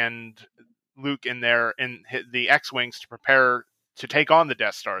rebels and Luke in the X-Wings to prepare to take on the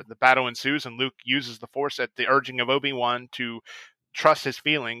Death Star. The battle ensues, and Luke uses the Force at the urging of Obi-Wan to trust his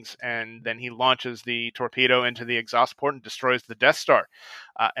feelings, and then he launches the torpedo into the exhaust port and destroys the Death Star.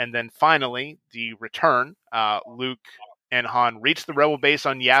 And then finally, the return, Luke and Han reach the rebel base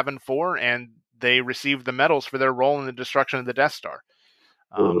on Yavin 4, and they receive the medals for their role in the destruction of the Death Star.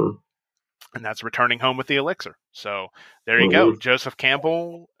 And that's returning home with the elixir. So there you go. Joseph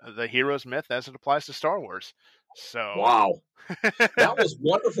Campbell, the hero's myth as it applies to Star Wars. So wow. That was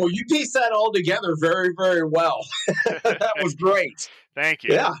wonderful. You pieced that all together very, very well. That was great. Thank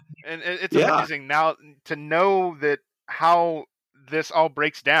you. Yeah. And it's amazing now to know that how this all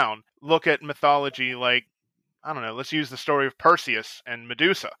breaks down. Look at mythology like, I don't know, let's use the story of Perseus and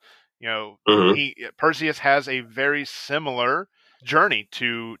Medusa. Perseus has a very similar journey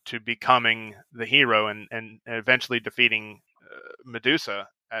to becoming the hero and eventually defeating Medusa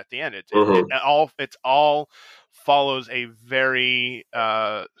at the end. It all follows a very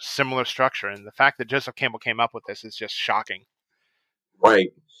similar structure, and the fact that Joseph Campbell came up with this is just shocking. Right.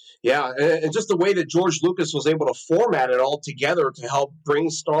 Yeah, and just the way that George Lucas was able to format it all together to help bring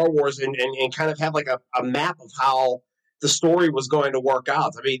Star Wars and kind of have like a map of how the story was going to work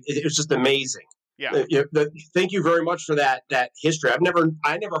out. I mean, it was just amazing. Yeah. Thank you very much for that history. I never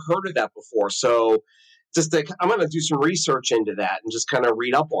heard of that before. So I'm going to do some research into that and just kind of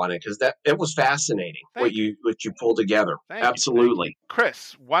read up on it, because it was fascinating what you pulled together. Thank Absolutely. You.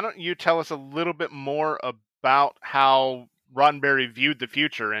 Chris, why don't you tell us a little bit more about how Roddenberry viewed the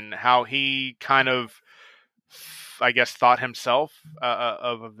future and how he kind of, I guess, thought himself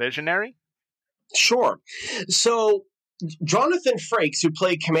of a visionary? Sure. So Jonathan Frakes, who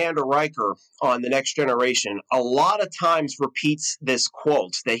played Commander Riker on The Next Generation, a lot of times repeats this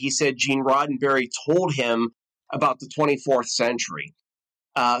quote that he said Gene Roddenberry told him about the 24th century.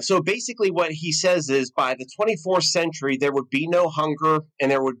 So basically what he says is by the 24th century, there would be no hunger and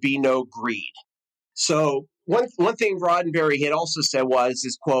there would be no greed. So one thing Roddenberry had also said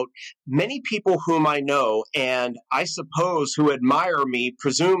is quote, many people whom I know and I suppose who admire me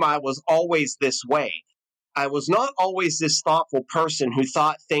presume I was always this way. I was not always this thoughtful person who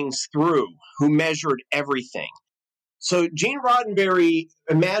thought things through, who measured everything. So Gene Roddenberry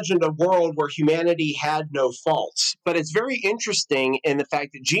imagined a world where humanity had no faults. But it's very interesting in the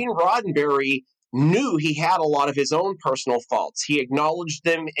fact that Gene Roddenberry knew he had a lot of his own personal faults. He acknowledged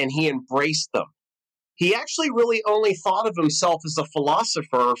them and he embraced them. He actually really only thought of himself as a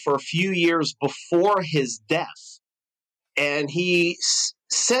philosopher for a few years before his death. And he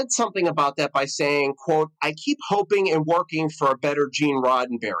said something about that by saying, quote, I keep hoping and working for a better Gene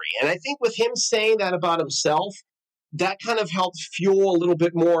Roddenberry. And I think with him saying that about himself, that kind of helped fuel a little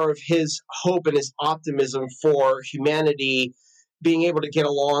bit more of his hope and his optimism for humanity being able to get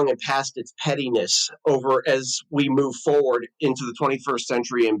along and past its pettiness over as we move forward into the 21st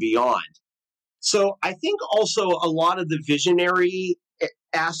century and beyond. So I think also a lot of the visionary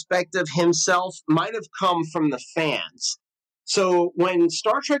aspect of himself might have come from the fans. So when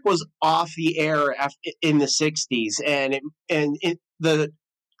Star Trek was off the air in the 60s and the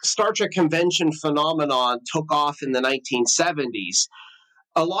Star Trek convention phenomenon took off in the 1970s,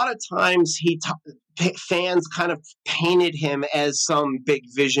 a lot of times fans kind of painted him as some big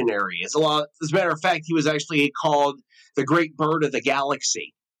visionary. As a matter of fact, he was actually called the Great Bird of the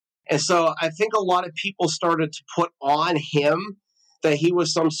Galaxy. And so I think a lot of people started to put on him that he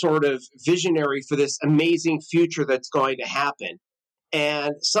was some sort of visionary for this amazing future that's going to happen.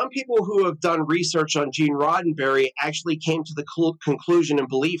 And some people who have done research on Gene Roddenberry actually came to the conclusion and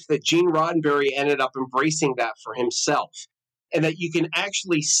belief that Gene Roddenberry ended up embracing that for himself. And that you can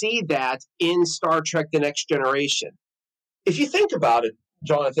actually see that in Star Trek The Next Generation. If you think about it,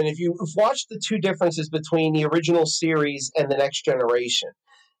 Jonathan, if you've watched the two differences between the original series and The Next Generation,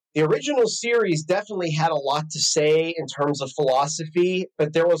 the original series definitely had a lot to say in terms of philosophy,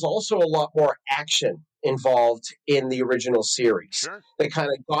 but there was also a lot more action involved in the original series. Sure. That kind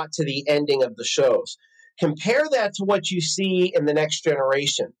of got to the ending of the shows. Compare that to what you see in The Next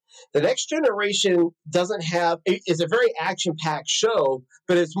Generation. The Next Generation it's a very action-packed show,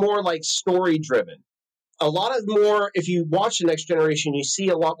 but it's more like story-driven. A lot of more, if you watch The Next Generation, you see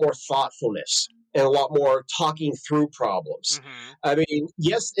a lot more thoughtfulness and a lot more talking through problems. Mm-hmm. I mean,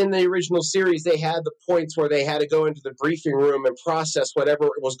 yes, in the original series, they had the points where they had to go into the briefing room and process whatever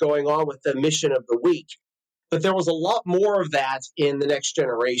was going on with the mission of the week. But there was a lot more of that in The Next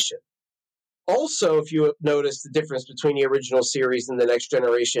Generation. Also, if you notice the difference between the original series and The Next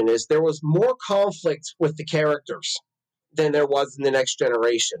Generation is there was more conflict with the characters than there was in The Next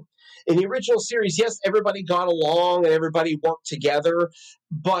Generation. In the original series, yes, everybody got along and everybody worked together,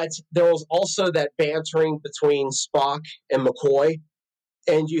 but there was also that bantering between Spock and McCoy.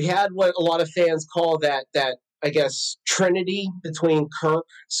 And you had what a lot of fans call that I guess, trinity between Kirk,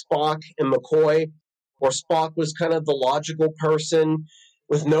 Spock, and McCoy, where Spock was kind of the logical person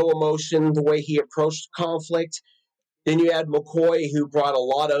with no emotion, the way he approached conflict. Then you had McCoy, who brought a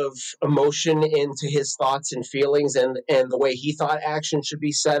lot of emotion into his thoughts and feelings and the way he thought action should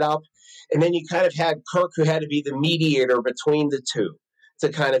be set up. And then you kind of had Kirk, who had to be the mediator between the two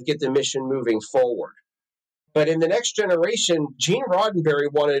to kind of get the mission moving forward. But in The Next Generation, Gene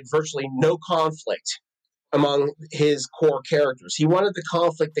Roddenberry wanted virtually no conflict among his core characters. He wanted the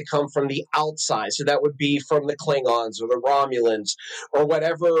conflict to come from the outside. So that would be from the Klingons or the Romulans or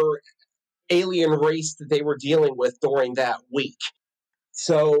whatever alien race that they were dealing with during that week.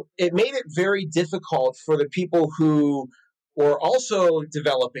 So it made it very difficult for the people who were also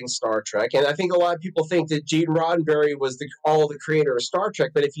developing Star Trek. And I think a lot of people think that Gene Roddenberry was the creator of Star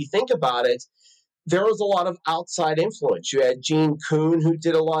Trek. But if you think about it, there was a lot of outside influence. You had Gene Kuhn, who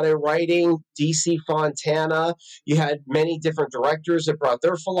did a lot of writing, DC Fontana. You had many different directors that brought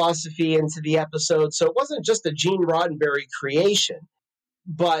their philosophy into the episode. So it wasn't just a Gene Roddenberry creation,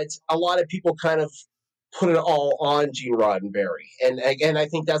 but a lot of people kind of put it all on Gene Roddenberry. And again, I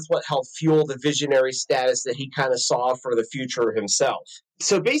think that's what helped fuel the visionary status that he kind of saw for the future himself.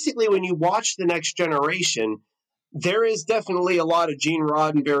 So basically, when you watch The Next Generation, there is definitely a lot of Gene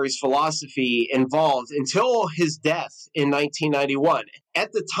Roddenberry's philosophy involved until his death in 1991.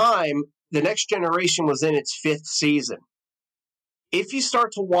 At the time, The Next Generation was in its 5th season. If you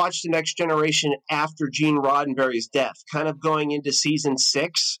start to watch The Next Generation after Gene Roddenberry's death, kind of going into season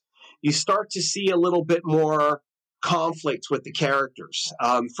 6, you start to see a little bit more conflict with the characters.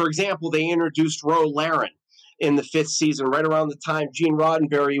 For example, they introduced Ro Laren in the 5th season, right around the time Gene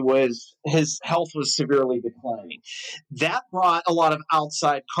Roddenberry his health was severely declining. That brought a lot of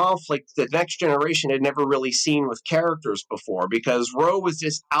outside conflict that Next Generation had never really seen with characters before, because Ro was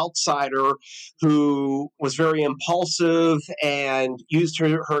this outsider who was very impulsive and used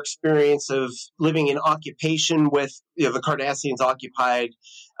her experience of living in occupation with, the Cardassians occupied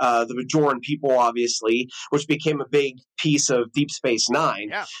the Bajoran people, obviously, which became a big piece of Deep Space Nine.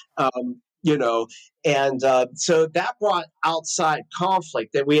 Yeah. So that brought outside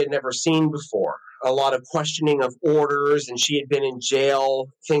conflict that we had never seen before. A lot of questioning of orders, and she had been in jail,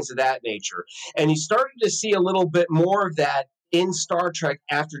 things of that nature. And you started to see a little bit more of that in Star Trek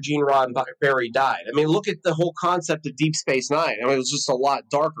after Gene Roddenberry died. I mean, look at the whole concept of Deep Space Nine. I mean, it was just a lot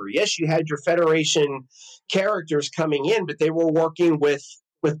darker. Yes, you had your Federation characters coming in, but they were working with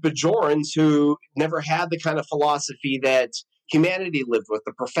Bajorans who never had the kind of philosophy that humanity lived with,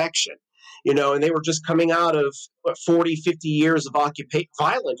 the perfection. And they were just coming out of 40, 50 years of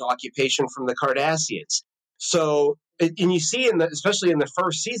violent occupation from the Cardassians. So, and you see, especially in the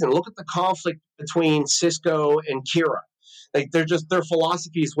first season, look at the conflict between Sisko and Kira. Like, their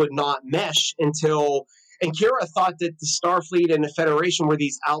philosophies would not mesh until, and Kira thought that the Starfleet and the Federation were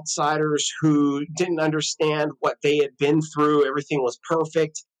these outsiders who didn't understand what they had been through. Everything was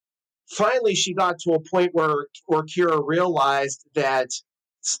perfect. Finally, she got to a point where Kira realized that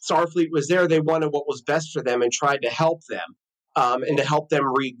Starfleet was there. They wanted what was best for them and tried to help them and to help them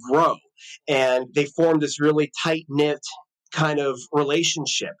regrow. And they formed this really tight-knit kind of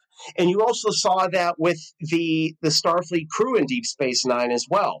relationship. And you also saw that with the Starfleet crew in Deep Space Nine as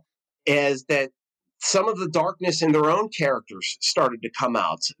well, as that some of the darkness in their own characters started to come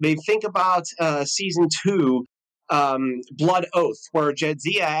out. They think about season 2, Blood Oath, where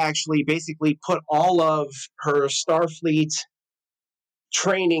Jadzia actually basically put all of her Starfleet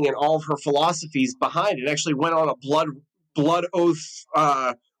training and all of her philosophies behind it. Actually went on a blood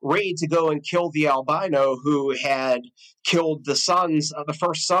oath raid to go and kill the albino who had killed the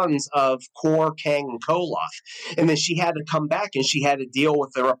first sons of Kor, Kang, and Koloth. And then she had to come back and she had to deal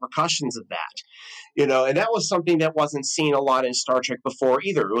with the repercussions of that. And that was something that wasn't seen a lot in Star Trek before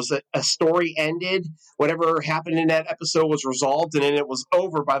either. It was a story ended, whatever happened in that episode was resolved, and then it was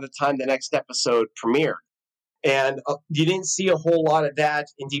over by the time the next episode premiered. And you didn't see a whole lot of that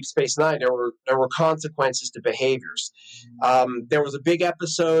in Deep Space Nine. There were consequences to behaviors. There was a big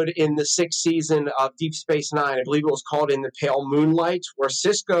episode in the 6th season of Deep Space Nine. I believe it was called In the Pale Moonlight, where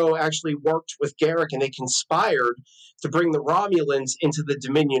Sisko actually worked with Garrick and they conspired to bring the Romulans into the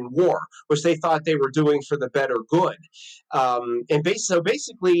Dominion War, which they thought they were doing for the better good. So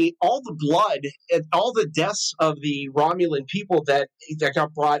basically, all the blood, all the deaths of the Romulan people that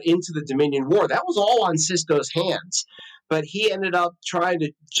got brought into the Dominion War, that was all on Sisko's hands. But he ended up trying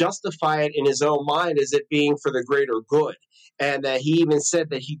to justify it in his own mind as it being for the greater good. And he even said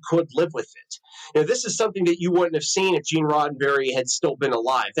that he could live with it. This is something that you wouldn't have seen if Gene Roddenberry had still been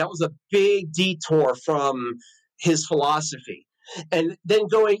alive. That was a big detour from his philosophy. And then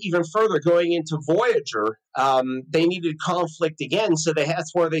going even further, going into Voyager, they needed conflict again, so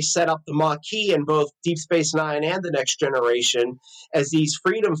that's where they set up the Maquis in both Deep Space Nine and The Next Generation as these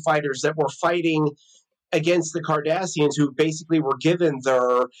freedom fighters that were fighting against the Cardassians, who basically were given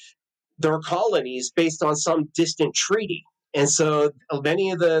their colonies based on some distant treaty. And so many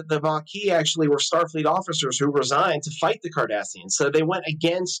of the Maquis actually were Starfleet officers who resigned to fight the Cardassians. So they went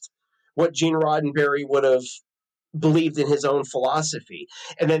against what Gene Roddenberry would have believed in his own philosophy.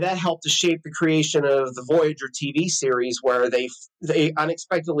 And then that helped to shape the creation of the Voyager TV series, where they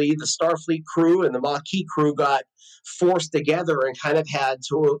unexpectedly, the Starfleet crew and the Maquis crew got forced together and kind of had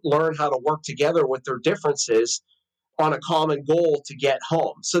to learn how to work together with their differences on a common goal to get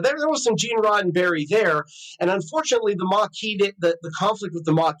home. So there was some Gene Roddenberry there. And unfortunately, the conflict with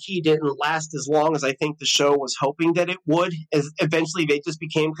the Maquis didn't last as long as I think the show was hoping that it would. As eventually, they just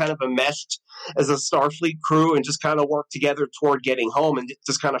became kind of enmeshed as a Starfleet crew and just kind of worked together toward getting home and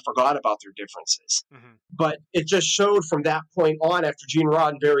just kind of forgot about their differences. Mm-hmm. But it just showed from that point on, after Gene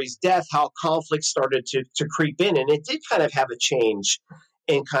Roddenberry's death, how conflict started to creep in. And it did kind of have a change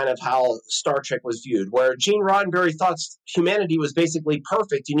in kind of how Star Trek was viewed, where Gene Roddenberry thought humanity was basically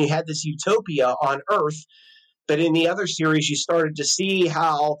perfect and you had this utopia on Earth. But in the other series, you started to see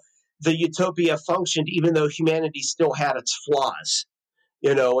how the utopia functioned, even though humanity still had its flaws,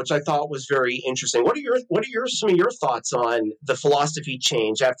 which I thought was very interesting. What are some of your thoughts on the philosophy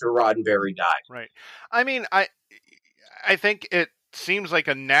change after Roddenberry died? Right. I mean, I think it seems like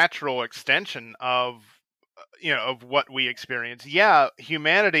a natural extension of of what we experience. Yeah,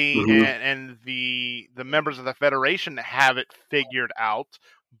 humanity and the members of the Federation have it figured out,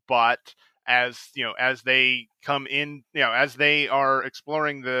 but as they come in, as they are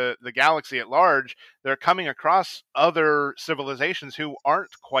exploring the galaxy at large, they're coming across other civilizations who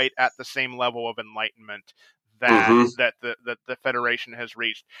aren't quite at the same level of enlightenment that the Federation has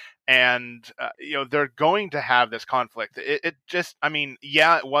reached, and they're going to have this conflict. It just, I mean,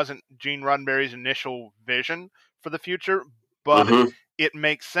 yeah, it wasn't Gene Roddenberry's initial vision for the future, but it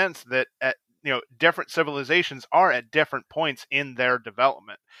makes sense that different civilizations are at different points in their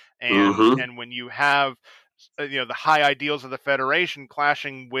development, and when you have the high ideals of the Federation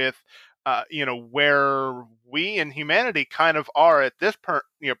clashing with where we in humanity kind of are at this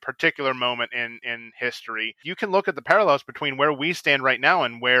particular moment in history, you can look at the parallels between where we stand right now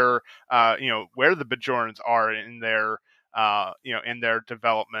and where the Bajorans are in their in their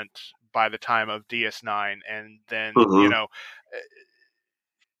development by the time of DS9, and then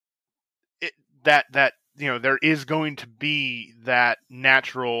that there is going to be that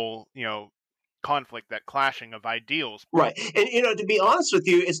natural conflict, that clashing of ideals. Right. And, to be honest with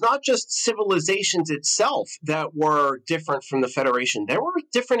you, it's not just civilizations itself that were different from the Federation. There were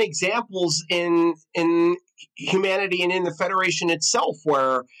different examples in humanity and in the Federation itself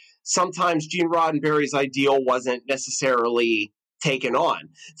where sometimes Gene Roddenberry's ideal wasn't necessarily taken on.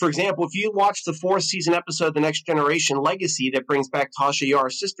 For example, if you watch the 4th season episode, The Next Generation Legacy, that brings back Tasha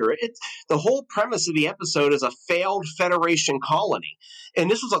Yar's sister, the whole premise of the episode is a failed Federation colony.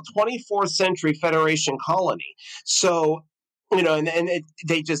 And this was a 24th century Federation colony. So,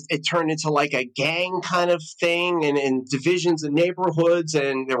 it turned into like a gang kind of thing, and divisions and neighborhoods,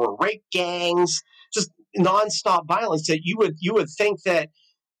 and there were rape gangs, just nonstop violence that you would think that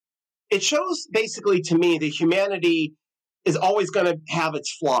it shows basically to me that humanity is always going to have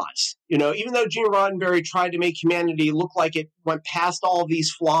its flaws. Even though Gene Roddenberry tried to make humanity look like it went past all of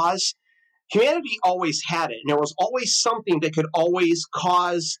these flaws, humanity always had it. And there was always something that could always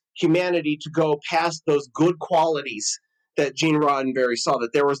cause humanity to go past those good qualities that Gene Roddenberry saw,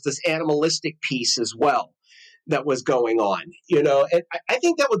 that there was this animalistic piece as well that was going on. And I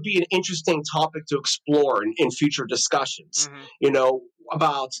think that would be an interesting topic to explore in future discussions.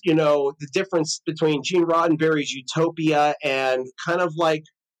 About the difference between Gene Roddenberry's utopia and kind of like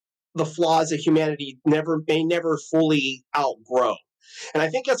the flaws that humanity may never fully outgrow. And I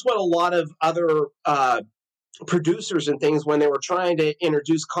think that's what a lot of other producers and things, when they were trying to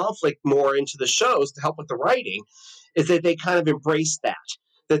introduce conflict more into the shows to help with the writing, is that they kind of embraced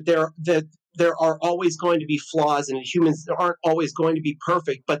that there are always going to be flaws, and humans aren't always going to be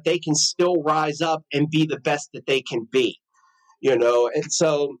perfect, but they can still rise up and be the best that they can be. And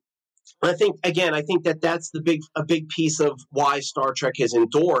so I think that's a big piece of why Star Trek has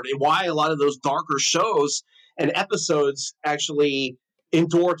endured, and why a lot of those darker shows and episodes actually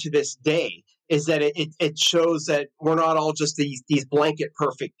endure to this day, is that it shows that we're not all just these blanket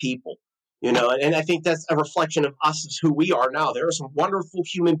perfect people. And I think that's a reflection of us, as who we are now. There are some wonderful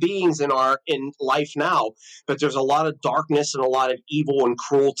human beings in life now, but there's a lot of darkness and a lot of evil and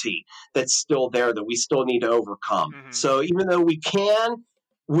cruelty that's still there that we still need to overcome. So even though we can,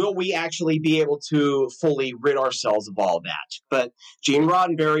 will we actually be able to fully rid ourselves of all that? But Gene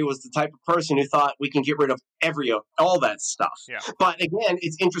Roddenberry was the type of person who thought we can get rid of all that stuff. Yeah. But again,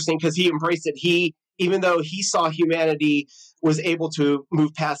 it's interesting because he embraced it. Even though he saw humanity was able to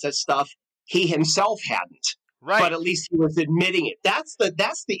move past that stuff, he himself hadn't. Right. But at least he was admitting it. That's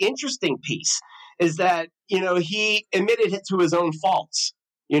the interesting piece, is that, he admitted it to his own faults,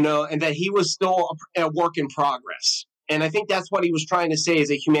 and that he was still a work in progress. And I think that's what he was trying to say, is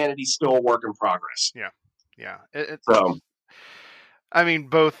that humanity's still a work in progress. Yeah. I mean,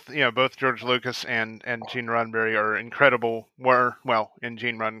 both George Lucas and Gene Roddenberry are incredible. In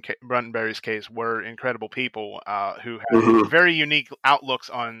Gene Roddenberry's case, were incredible people who had very unique outlooks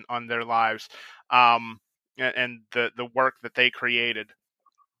on their lives, and the work that they created.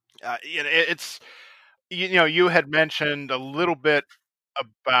 You had mentioned a little bit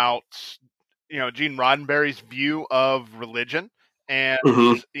about Gene Roddenberry's view of religion, and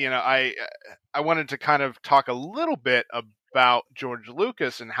I wanted to kind of talk a little bit about George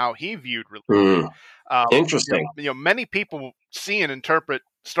Lucas and how he viewed religion. Interesting. Many people see and interpret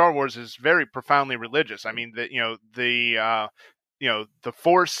Star Wars as very profoundly religious. I mean, the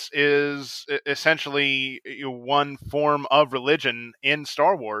Force is essentially one form of religion in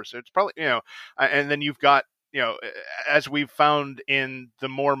Star Wars. It's probably and then you've got as we've found in the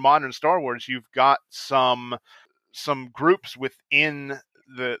more modern Star Wars, you've got some groups within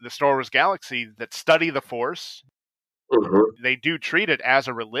the Star Wars galaxy that study the Force. They do treat it as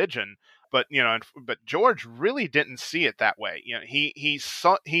a religion, But but George really didn't see it that way. He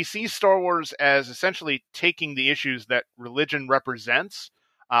sees Star Wars as essentially taking the issues that religion represents,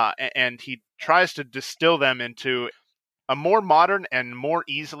 and he tries to distill them into a more modern and more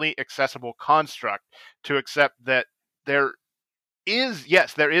easily accessible construct to accept that there is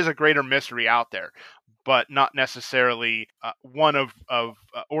a greater mystery out there, but not necessarily one of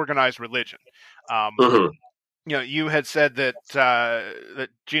organized religion. You had said that that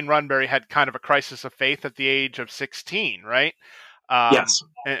Gene Roddenberry had kind of a crisis of faith at the age of 16, right? Yes.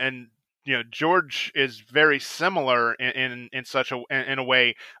 And George is very similar in a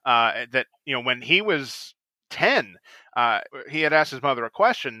way that when he was 10, he had asked his mother a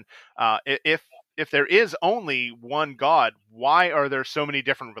question: if there is only one God, why are there so many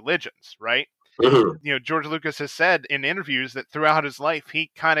different religions, right? George Lucas has said in interviews that throughout his life, he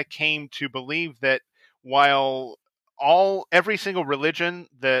kind of came to believe that while every single religion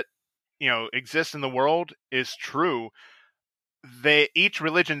that exists in the world is true, each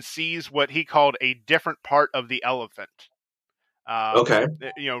religion sees what he called a different part of the elephant. Okay.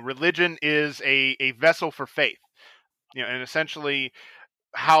 Religion is a vessel for faith. And essentially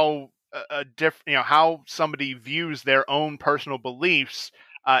how how somebody views their own personal beliefs.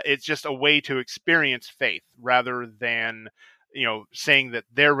 It's just a way to experience faith rather than saying that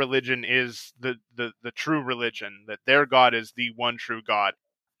their religion is the true religion, that their God is the one true God.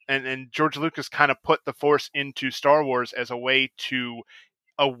 And George Lucas kind of put the Force into Star Wars as a way to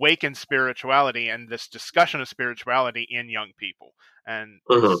awaken spirituality and this discussion of spirituality in young people. And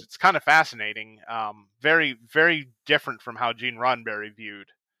it's kind of fascinating. Very, very different from how Gene Roddenberry viewed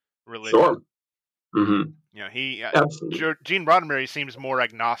religion. Sure. Gene Roddenberry seems more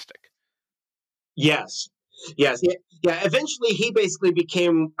agnostic. Yes. Yeah. Eventually, he basically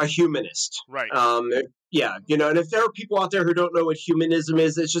became a humanist. Right. And if there are people out there who don't know what humanism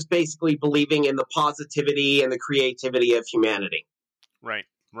is, it's just basically believing in the positivity and the creativity of humanity. Right.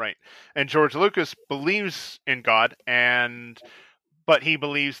 And George Lucas believes in God, but he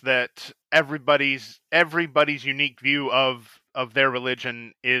believes that everybody's unique view of their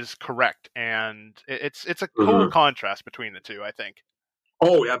religion is correct, and it's a cool contrast between the two, I think.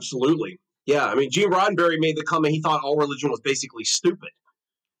 Oh, absolutely. Yeah, I mean, Gene Roddenberry made the comment he thought all religion was basically stupid,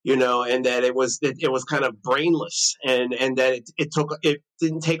 and that it was kind of brainless, and that it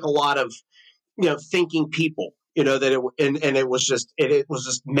didn't take a lot of thinking people, that it was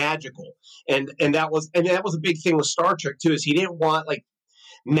just magical, and that was a big thing with Star Trek too, is he didn't want like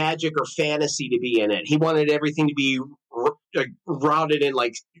magic or fantasy to be in it. He wanted everything to be rooted in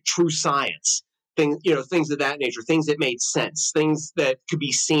like true science. Things of that nature, things that made sense, things that could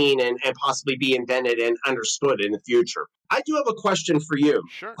be seen and possibly be invented and understood in the future. I do have a question for you.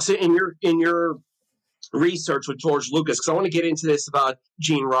 Sure. So in your research with George Lucas, because I want to get into this about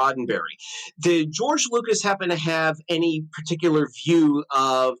Gene Roddenberry, did George Lucas happen to have any particular view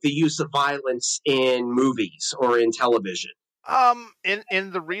of the use of violence in movies or in television?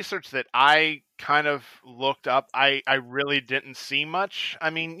 In the research that I kind of looked up, I really didn't see much. I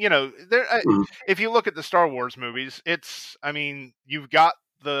mean, if you look at the Star Wars movies, you've got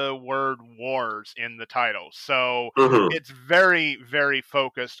the word wars in the title. So it's very, very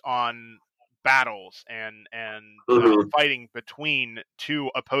focused on battles and fighting between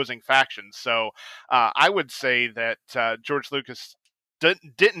two opposing factions. So I would say that George Lucas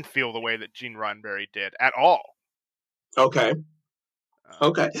didn't feel the way that Gene Roddenberry did at all. Okay.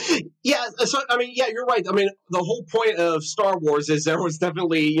 Yeah. So, you're right. I mean, the whole point of Star Wars is there was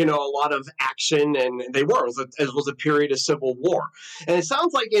definitely, a lot of action, and it was a period of civil war. And it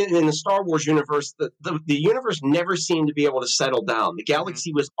sounds like in the Star Wars universe, the universe never seemed to be able to settle down. The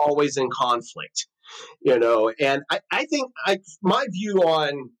galaxy was always in conflict, and I think my view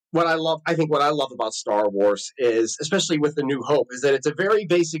on what I love about Star Wars is, especially with The New Hope, is that it's a very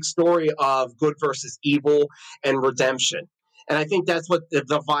basic story of good versus evil and redemption. And I think that's what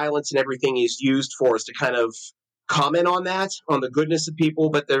the violence and everything is used for, is to kind of comment on that, on the goodness of people,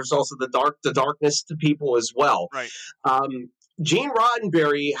 but there's also the darkness to people as well. Right. Gene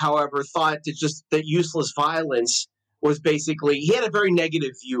Roddenberry, however, thought that useless violence was basically, he had a very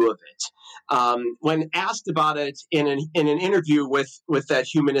negative view of it. When asked about it in an interview with that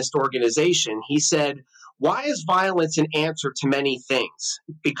humanist organization, he said, "Why is violence an answer to many things?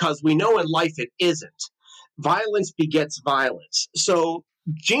 Because we know in life it isn't. Violence begets violence." So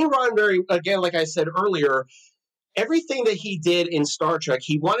Gene Roddenberry, again, like I said earlier, everything that he did in Star Trek,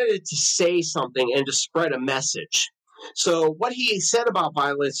 he wanted it to say something and to spread a message. So what he said about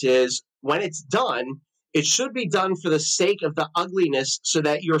violence is, when it's done, it should be done for the sake of the ugliness, so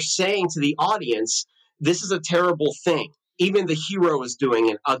that you're saying to the audience, this is a terrible thing. Even the hero is doing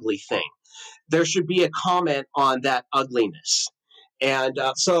an ugly thing. there should be a comment on that ugliness. And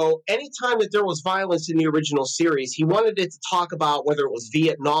so anytime that there was violence in the original series, he wanted it to talk about whether it was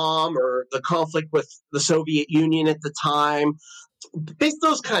Vietnam or the conflict with the Soviet Union at the time,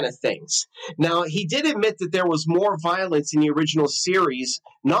 those kind of things. Now, he did admit that there was more violence in the original series,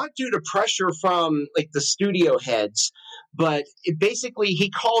 not due to pressure from like the studio heads, but basically he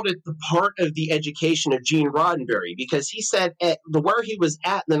called it the part of the education of Gene Roddenberry, because he said where he was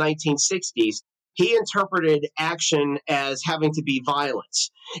at in the 1960s, he interpreted action as having to be violence.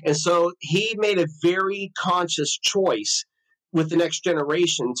 And so he made a very conscious choice with the next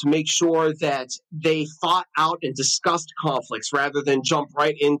generation to make sure that they thought out and discussed conflicts rather than jump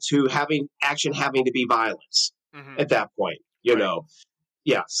right into having to be violence at that point, you know.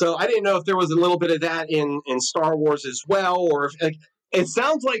 Yeah, so I didn't know if there was a little bit of that in Star Wars as well, or if it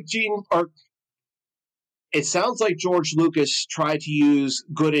sounds like George Lucas tried to use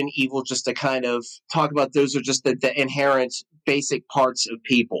good and evil just to kind of talk about those are just the inherent basic parts of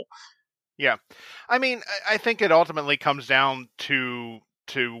people. Yeah. I mean, I think it ultimately comes down to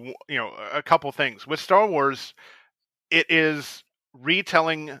a couple things. With Star Wars, it is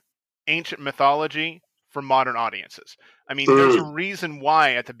retelling ancient mythology for modern audiences. I mean, there's a reason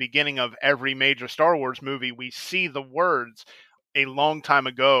why at the beginning of every major Star Wars movie, we see the words "a long time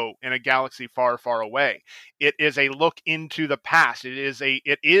ago in a galaxy far, far away." It is a look into the past. It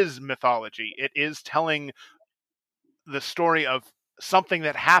is mythology. It is telling the story of something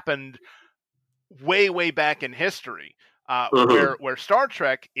that happened way, way back in history, where Star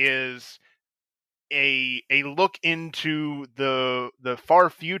Trek is a look into the far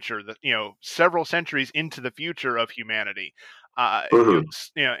future, several centuries into the future of humanity. It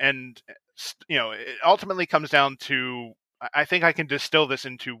ultimately comes down to, I think I can distill this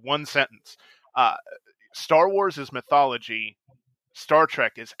into one sentence. Star Wars is mythology. Star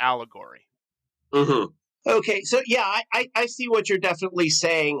Trek is allegory. Okay, so yeah, I see what you're definitely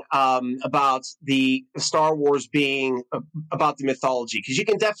saying about the Star Wars being about the mythology, because you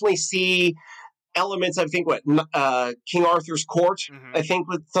can definitely see elements. I think King Arthur's court. I think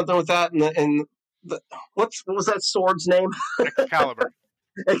with something with that, and what was that sword's name? Excalibur.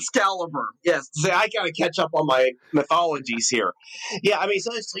 Excalibur. Yes, I got to catch up on my mythologies here. Yeah, I mean,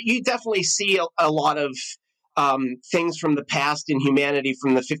 so you definitely see a lot of things from the past in humanity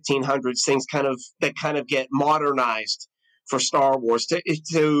from the 1500s, things that get modernized for Star Wars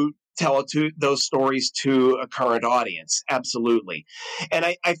to tell those stories to a current audience. Absolutely. And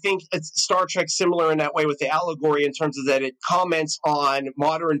I think Star Trek's similar in that way with the allegory, in terms of that it comments on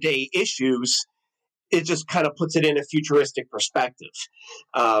modern day issues. It just kind of puts it in a futuristic perspective.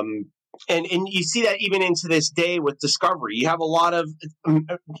 And you see that even into this day with Discovery. You have a lot of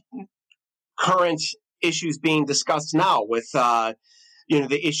current issues being discussed now with the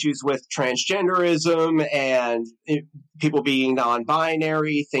issues with transgenderism and people being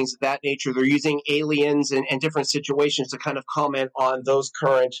non-binary, things of that nature. They're using aliens and different situations to kind of comment on those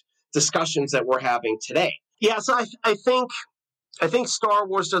current discussions that we're having today. Yeah, so I think Star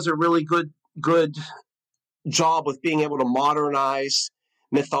Wars does a really good job with being able to modernize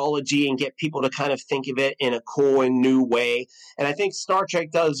mythology and get people to kind of think of it in a cool and new way. And I think Star Trek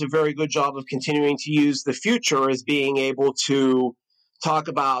does a very good job of continuing to use the future as being able to talk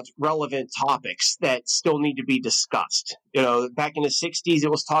about relevant topics that still need to be discussed. Back in the 60s, it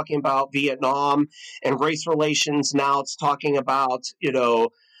was talking about Vietnam and race relations. Now it's talking about,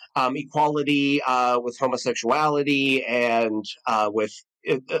 equality with homosexuality and with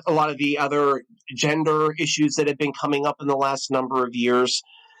a lot of the other gender issues that have been coming up in the last number of years.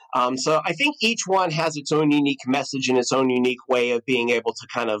 So I think each one has its own unique message and its own unique way of being able to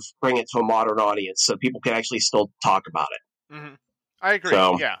kind of bring it to a modern audience so people can actually still talk about it. Mm-hmm. I agree.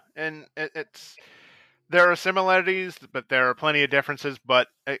 So, yeah. And there are similarities, but there are plenty of differences. But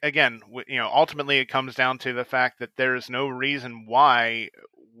again, ultimately it comes down to the fact that there is no reason why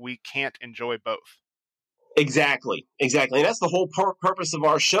we can't enjoy both. Exactly. And that's the whole purpose of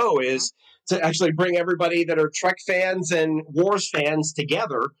our show, is to actually bring everybody that are Trek fans and Wars fans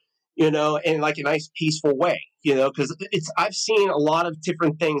together, in like a nice peaceful way, because I've seen a lot of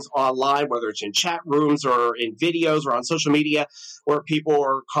different things online, whether it's in chat rooms or in videos or on social media, where people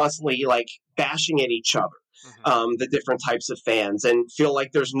are constantly like bashing at each other, the different types of fans, and feel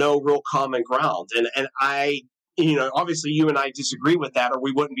like there's no real common ground. And I, obviously you and I disagree with that, or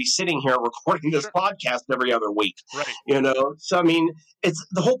we wouldn't be sitting here recording this podcast every other week. Right. So I mean,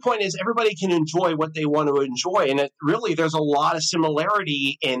 the whole point is everybody can enjoy what they want to enjoy, and there's a lot of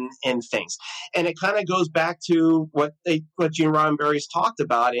similarity in things, and it kind of goes back to what Gene Roddenberry's talked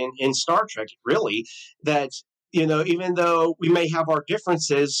about in Star Trek. Really, that even though we may have our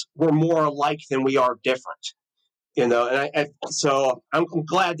differences, we're more alike than we are different. So I'm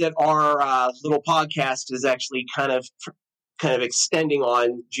glad that our little podcast is actually kind of extending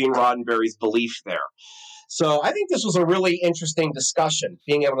on Gene Roddenberry's belief there. So I think this was a really interesting discussion,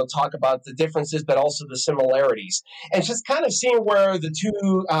 being able to talk about the differences, but also the similarities, and just kind of seeing where the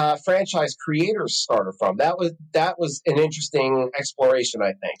two franchise creators started from. That was an interesting exploration,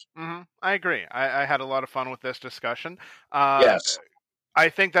 I think. Mm-hmm. I agree. I had a lot of fun with this discussion. Yes. I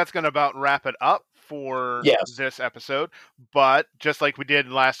think that's going to about wrap it up for this episode. But just like we did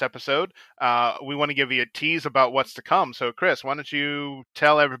last episode, we want to give you a tease about what's to come. So, Chris, why don't you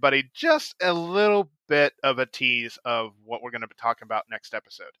tell everybody just a little bit of a tease of what we're going to be talking about next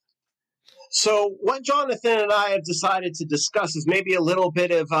episode? So what Jonathan and I have decided to discuss is maybe a little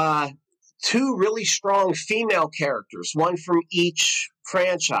bit of two really strong female characters, one from each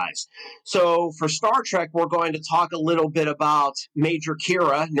franchise. So for Star Trek, we're going to talk a little bit about Major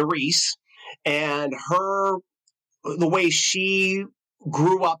Kira Nerys and the way she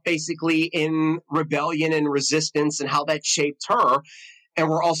grew up basically in rebellion and resistance and how that shaped her. And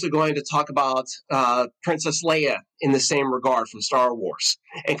we're also going to talk about Princess Leia in the same regard from Star Wars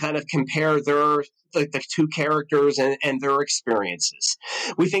and kind of compare the two characters and their experiences.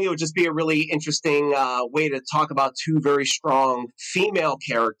 We think it would just be a really interesting way to talk about two very strong female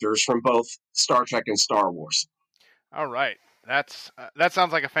characters from both Star Trek and Star Wars. All right. That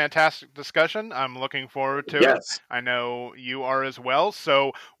sounds like a fantastic discussion. I'm looking forward to it. I know you are as well.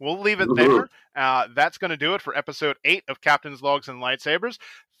 So we'll leave it there. That's going to do it for episode 8 of Captain's Logs and Lightsabers.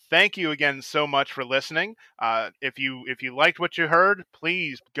 Thank you again so much for listening. If you liked what you heard,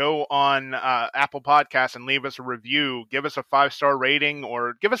 please go on Apple Podcasts and leave us a review. Give us a 5-star rating,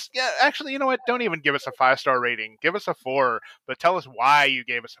 or give us actually, you know what? Don't even give us a 5-star rating. Give us a 4, but tell us why you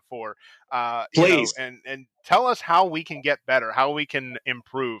gave us a 4. Please, and tell us how we can get better, how we can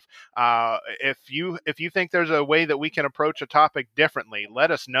improve. If you think there's a way that we can approach a topic differently,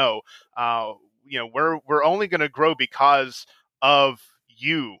 let us know. We're only going to grow because of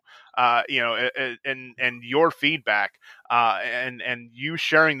you, and your feedback, and you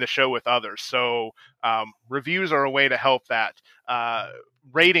sharing the show with others. So reviews are a way to help that.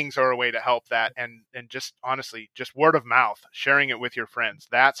 Ratings are a way to help that, and just honestly, just word of mouth, sharing it with your friends.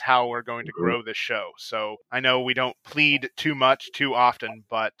 That's how we're going to grow this show. So I know we don't plead too much too often,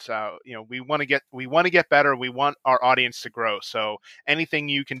 but we want to get better. We want our audience to grow. So anything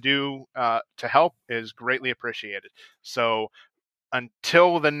you can do to help is greatly appreciated. So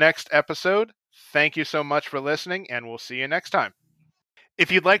until the next episode, thank you so much for listening, and we'll see you next time.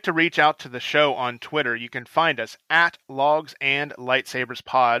 If you'd like to reach out to the show on Twitter, you can find us at Logs and Lightsabers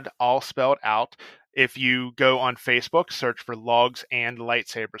Pod, all spelled out. If you go on Facebook, search for Logs and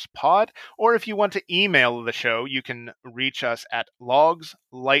Lightsabers Pod, or if you want to email the show, you can reach us at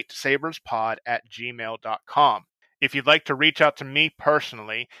logslightsaberspod@gmail.com. If you'd like to reach out to me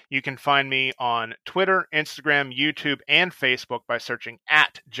personally, you can find me on Twitter, Instagram, YouTube, and Facebook by searching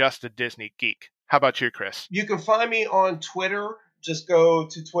at Just a Disney Geek. How about you, Chris? You can find me on Twitter. Just go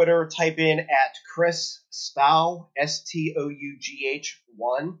to Twitter, type in at Chris Stough,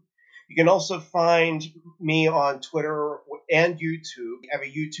 STOUGH1. You can also find me on Twitter and YouTube. I have a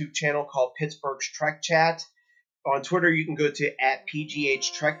YouTube channel called Pittsburgh's Trek Chat. On Twitter, you can go to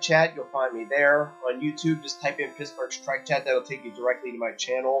 @PGH Trek Chat. You'll find me there. On YouTube, just type in Pittsburgh's Trek Chat. That'll take you directly to my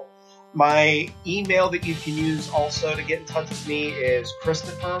channel. My email that you can use also to get in touch with me is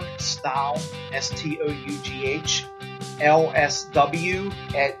Christopher Stough, STOUGH LSW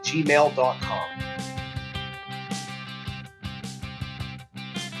 @gmail.com.